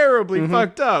deeply, terribly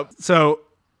fucked up. So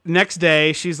next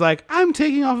day, she's like, I'm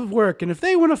taking off of work, and if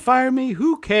they want to fire me,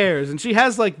 who cares? And she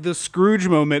has, like, the Scrooge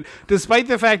moment, despite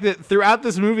the fact that throughout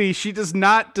this movie, she does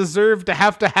not deserve to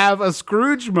have a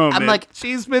Scrooge moment. I'm like,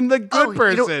 she's been the good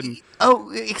person.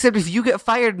 Except if you get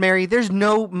fired, Mary, there's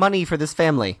no money for this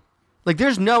family. Like,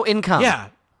 there's no income.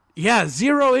 Yeah,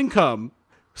 zero income.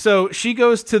 So she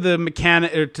goes to the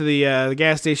mechanic, or to the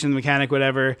gas station, the mechanic,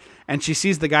 whatever, and she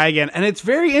sees the guy again. And it's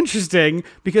very interesting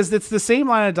because it's the same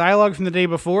line of dialogue from the day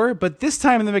before, but this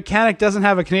time the mechanic doesn't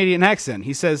have a Canadian accent.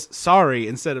 He says sorry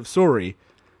instead of sorry.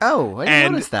 Oh, I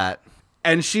didn't notice that.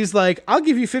 And she's like, I'll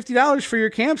give you $50 for your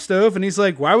camp stove. And he's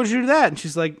like, why would you do that? And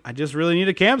she's like, I just really need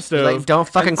a camp stove. Like, don't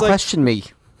fucking question me.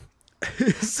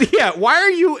 So yeah, why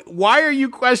are you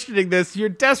questioning this? You're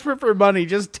desperate for money.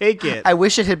 Just take it. I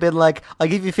wish it had been like, I'll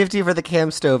give you 50 for the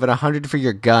camp stove and 100 for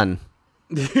your gun.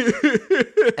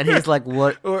 And he's like,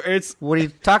 what? Or it's What are you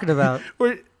talking about?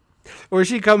 Or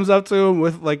she comes up to him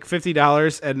with like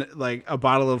 $50 and like a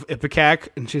bottle of Ipecac,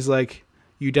 and she's like,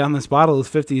 "You down this bottle is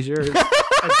 50 is yours." And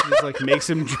she just like makes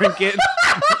him drink it.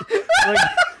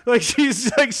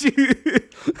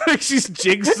 she's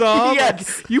Jigsaw.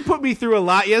 Yes. Like, you put me through a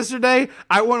lot yesterday.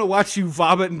 I want to watch you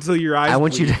vomit until your eyes. I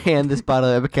want you bleed. to hand this bottle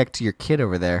of Ipecac to your kid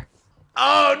over there.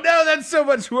 Oh no, that's so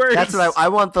much worse. That's what I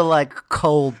want. The like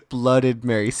cold-blooded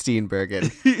Mary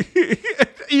Steenburgen.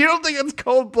 You don't think it's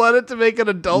cold-blooded to make an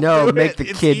adult? No, do make it? the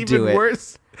It's kid even do it.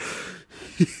 Worse.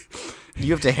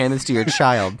 You have to hand this to your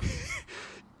child.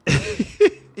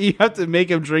 You have to make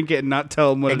him drink it and not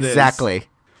tell him what it is. Exactly.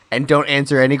 And don't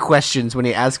answer any questions when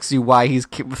he asks you why he's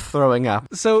throwing up.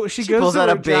 So she goes Pulls to out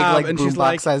her a big job like and she's boombox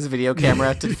like, size video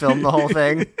camera to film the whole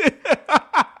thing.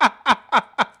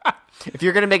 If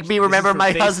you're gonna make me remember for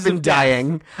my Faces husband of Death.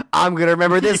 dying, I'm gonna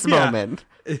remember this Yeah. moment.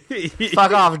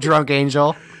 Fuck off, drunk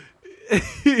angel.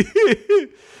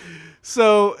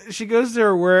 So she goes to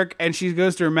her work and she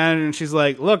goes to her manager and she's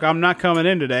like, look, I'm not coming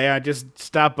in today. I just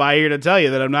stopped by here to tell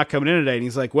you that I'm not coming in today. And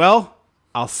he's like, well,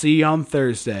 I'll see you on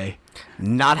Thursday.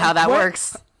 Not how that What?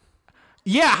 works.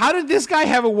 Yeah, how did this guy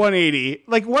have a 180?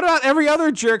 Like, what about every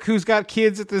other jerk who's got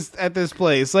kids at this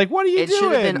place? Like, what are you It doing?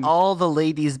 should have been all the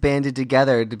ladies banded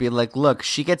together to be like, look,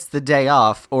 she gets the day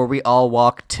off or we all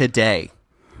walk today.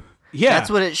 Yeah, That's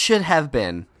what it should have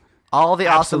been. All the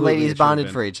awesome Absolutely, it ladies should have bonded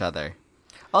been. for each other.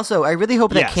 Also, I really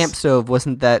hope that Yes. camp stove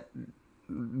wasn't that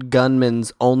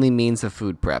gunman's only means of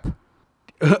food prep.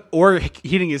 or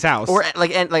heating his house. Or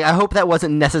I hope that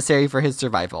wasn't necessary for his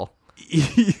survival.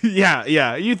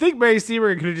 Yeah. You think Mary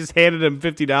Steenburgen could have just handed him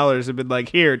 $50 and been like,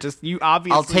 "Here, just you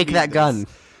obviously I'll take need that this." gun.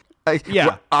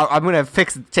 Yeah. I'm gonna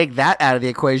take that out of the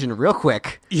equation real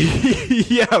quick.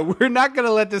 Yeah, we're not going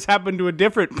to let this happen to a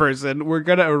different person. We're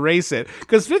going to erase it.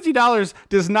 Because $50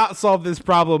 does not solve this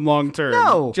problem long term.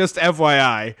 No. Just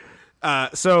FYI.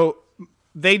 So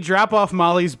they drop off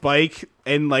Molly's bike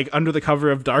and, like, under the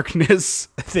cover of darkness,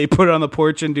 they put it on the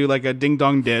porch and do, like, a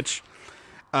ding-dong ditch.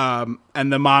 And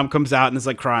the mom comes out and is,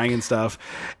 like, crying and stuff.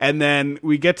 And then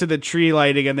we get to the tree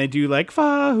lighting and they do, like,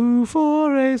 Fahu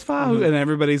Fores, Fahu. And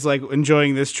everybody's, like,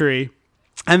 enjoying this tree.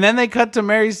 And then they cut to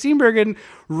Mary Steenburgen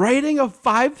writing a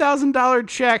 $5,000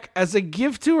 check as a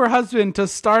gift to her husband to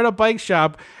start a bike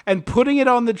shop and putting it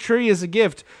on the tree as a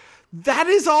gift. That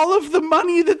is all of the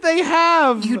money that they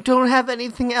have. You don't have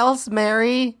anything else,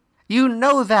 Mary. You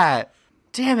know that.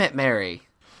 Damn it, Mary.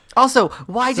 Also,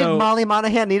 why did Molly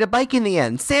Monaghan need a bike in the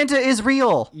end? Santa is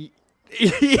real.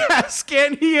 Yes,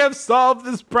 can't he have solved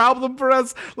this problem for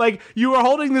us? Like, you are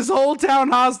holding this whole town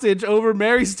hostage over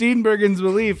Mary Steenburgen's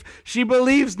belief. She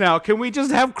believes now. Can we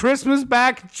just have Christmas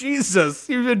back? Jesus,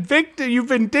 you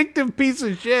vindictive piece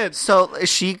of shit. So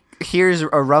she hears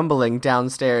a rumbling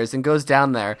downstairs and goes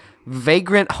down there.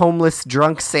 Vagrant, homeless,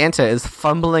 drunk Santa is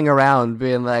fumbling around,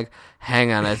 being like,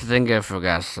 "Hang on, I think I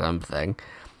forgot something."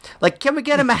 Like, can we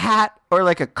get him a hat or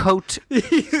like a coat?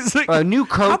 He's like, a new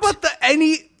coat? How about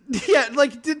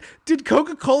did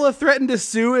Coca-Cola threaten to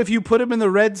sue if you put him in the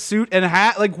red suit and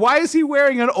hat? Like, why is he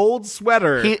wearing an old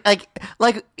sweater? He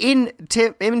like in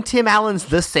Tim Allen's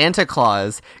The Santa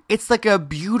Claus, it's like a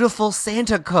beautiful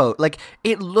Santa coat. Like,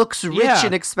 it looks rich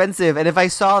and expensive. And if I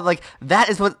saw like that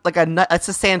is what that's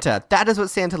a Santa. That is what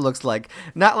Santa looks like.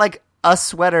 Not like a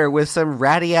sweater with some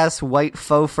ratty ass white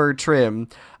faux fur trim,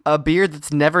 a beard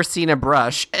that's never seen a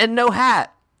brush, and no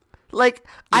hat. Like,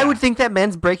 I would think that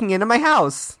man's breaking into my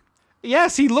house.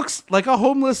 Yes, he looks like a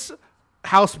homeless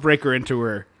housebreaker into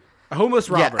her. A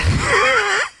homeless robber.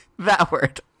 Yeah. That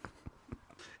word.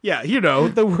 Yeah, you know,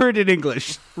 the word in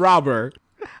English. Robber.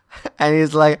 And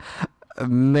he's like,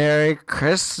 Merry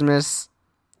Christmas.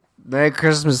 Merry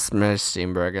Christmas, Miss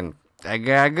Steenburgen. I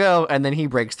gotta go. And then he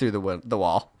breaks through the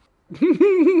wall.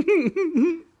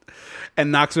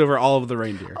 And knocks over all of the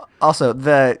reindeer. Also,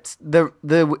 the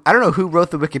I don't know who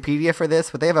wrote the Wikipedia for this,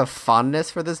 but they have a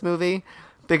fondness for this movie.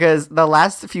 Because the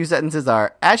last few sentences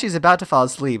are, as she's about to fall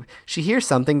asleep, she hears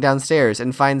something downstairs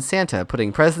and finds Santa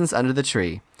putting presents under the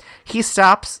tree. He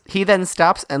then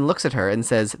stops and looks at her and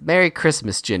says, Merry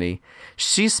Christmas, Ginny.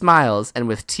 She smiles and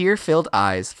with tear-filled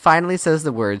eyes finally says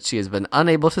the words she has been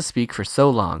unable to speak for so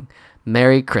long.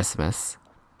 Merry Christmas.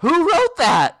 Who wrote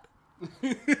that?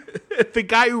 The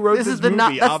guy who wrote this movie,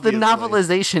 that's obviously. the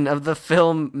novelization of the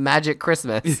film Magic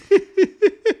Christmas.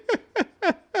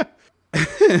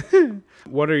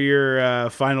 What are your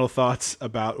final thoughts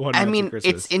about One Magic Christmas?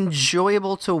 It's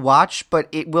enjoyable to watch, but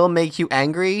it will make you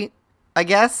angry, I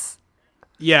guess.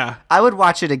 Yeah. I would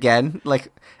watch it again,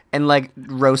 and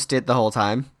roast it the whole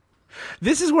time.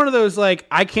 This is one of those, like,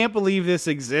 I can't believe this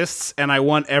exists, and I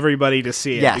want everybody to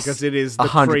see it, Yes, because it is the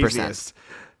 100%. craziest.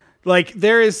 Like,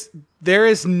 there is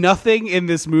nothing in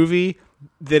this movie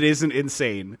that isn't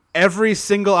insane. Every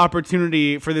single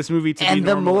opportunity for this movie to be And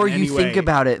the normal more in you any way. think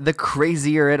about it, the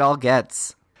crazier it all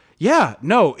gets. Yeah,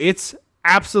 no, it's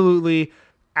absolutely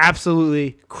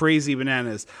crazy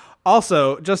bananas.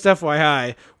 Also, just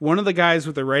FYI, one of the guys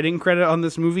with the writing credit on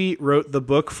this movie wrote the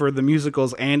book for the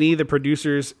musicals Annie, The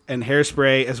Producers, and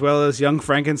Hairspray, as well as Young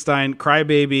Frankenstein,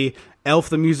 Crybaby, Elf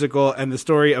the Musical, and the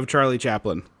Story of Charlie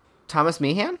Chaplin. Thomas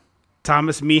Meehan?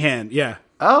 Thomas Meehan, yeah.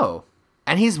 Oh.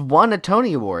 And he's won a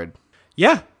Tony Award.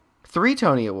 Yeah. 3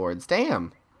 Tony Awards.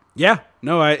 Damn. Yeah.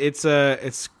 No,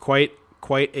 it's quite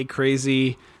a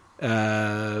crazy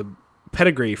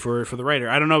pedigree for the writer.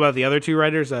 I don't know about the other 2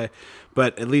 writers,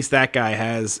 but at least that guy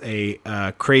has a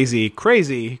crazy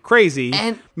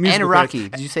And musical Rocky.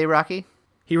 credit. Did you say Rocky?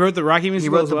 He wrote the Rocky He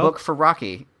musical wrote as the well? book for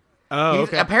Rocky. Oh,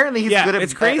 okay. Apparently he's good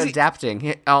it's at crazy.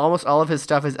 adapting. Almost all of his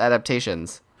stuff is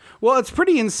adaptations. Well, it's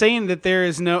pretty insane that there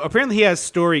is no... Apparently he has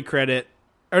story credit.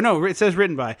 Or no, it says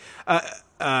written by.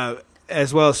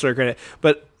 As well as story credit.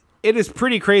 But it is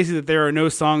pretty crazy that there are no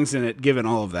songs in it, given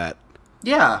all of that.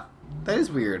 Yeah. That is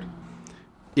weird.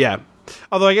 Yeah.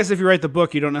 Although I guess if you write the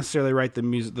book, you don't necessarily write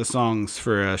the songs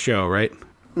for a show, right?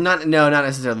 Not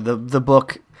necessarily. The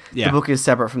book... Yeah. The book is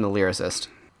separate from the lyricist.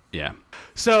 Yeah.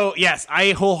 So, yes,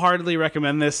 I wholeheartedly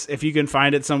recommend this if you can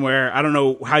find it somewhere. I don't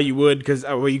know how you would, because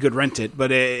you could rent it,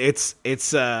 but it's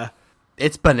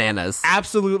bananas.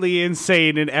 Absolutely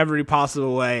insane in every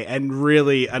possible way, and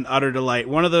really an utter delight.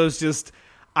 One of those just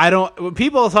when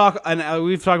people talk, and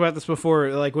we've talked about this before,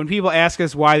 like when people ask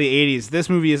us why the 80s, this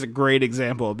movie is a great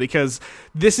example because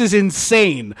this is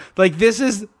insane. Like this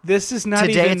is not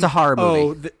Today even, it's a horror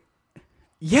movie.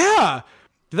 Yeah.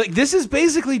 Like this is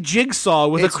basically Jigsaw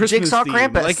with It's a Christmas Jigsaw theme.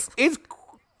 Krampus. Like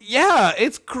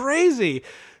it's crazy.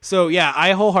 So yeah,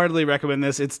 I wholeheartedly recommend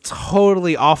this. It's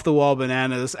totally off the wall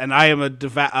bananas, and I am a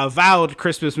avowed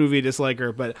Christmas movie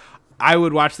disliker, but I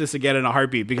would watch this again in a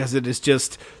heartbeat because it is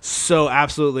just so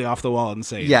absolutely off the wall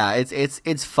insane. Yeah,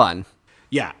 it's fun.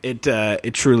 Yeah,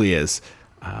 it truly is.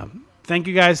 Thank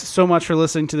you guys so much for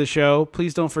listening to the show.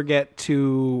 Please don't forget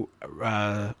to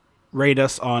rate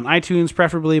us on iTunes,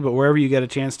 preferably, but wherever you get a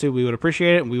chance to, we would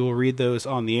appreciate it, and we will read those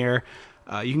on the air.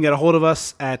 You can get a hold of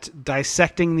us at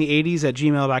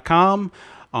dissectingthe80s@gmail.com.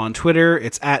 On Twitter,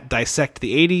 it's at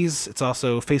dissectthe80s. It's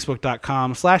also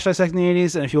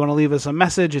facebook.com/dissectingthe80s. And if you want to leave us a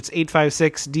message, it's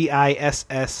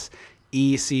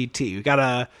 856-DISSECT. We got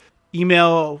a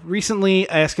email recently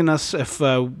asking us if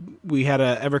we had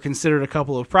ever considered a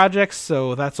couple of projects.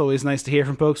 So that's always nice to hear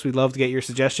from folks. We'd love to get your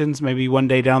suggestions. Maybe one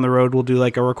day down the road, we'll do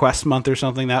like a request month or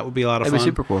something. That would be a lot of fun. That'd be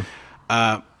super cool.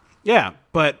 Yeah,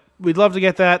 but we'd love to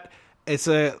get that. It's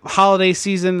a holiday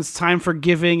season. It's time for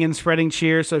giving and spreading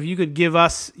cheer. So if you could give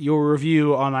us your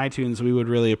review on iTunes, we would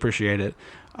really appreciate it.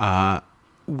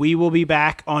 We will be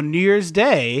back on New Year's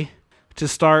Day to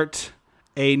start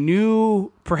a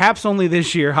new, perhaps only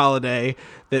this year, holiday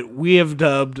that we have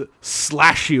dubbed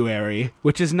Slashuary,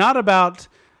 which is not about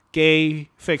gay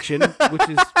fiction, which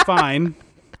is fine,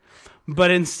 but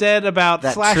instead about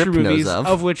That slasher Trip knows movies,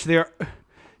 of which there...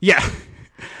 Yeah.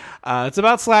 It's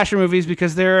about slasher movies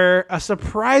because there are a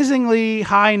surprisingly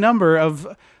high number of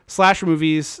slasher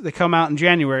movies that come out in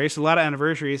January, so a lot of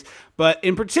anniversaries. But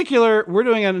in particular, we're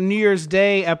doing a New Year's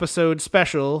Day episode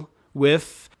special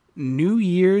with New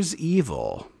Year's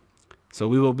Evil. So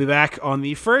we will be back on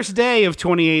the first day of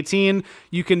 2018.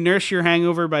 You can nurse your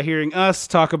hangover by hearing us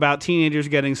talk about teenagers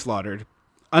getting slaughtered.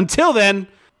 Until then,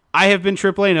 I have been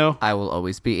Trip Lano. I will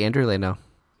always be Andrew Lano.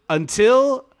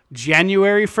 Until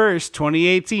January 1st,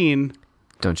 2018.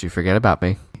 Don't you forget about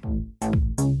me.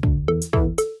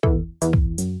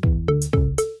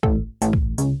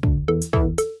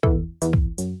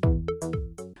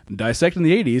 Dissecting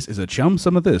the 80s is a Chum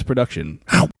Some of This production.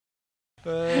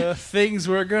 Things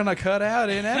we're gonna cut out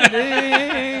in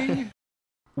editing.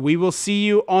 We will see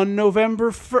you on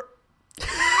November 1st.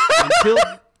 Until...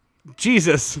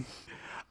 Jesus.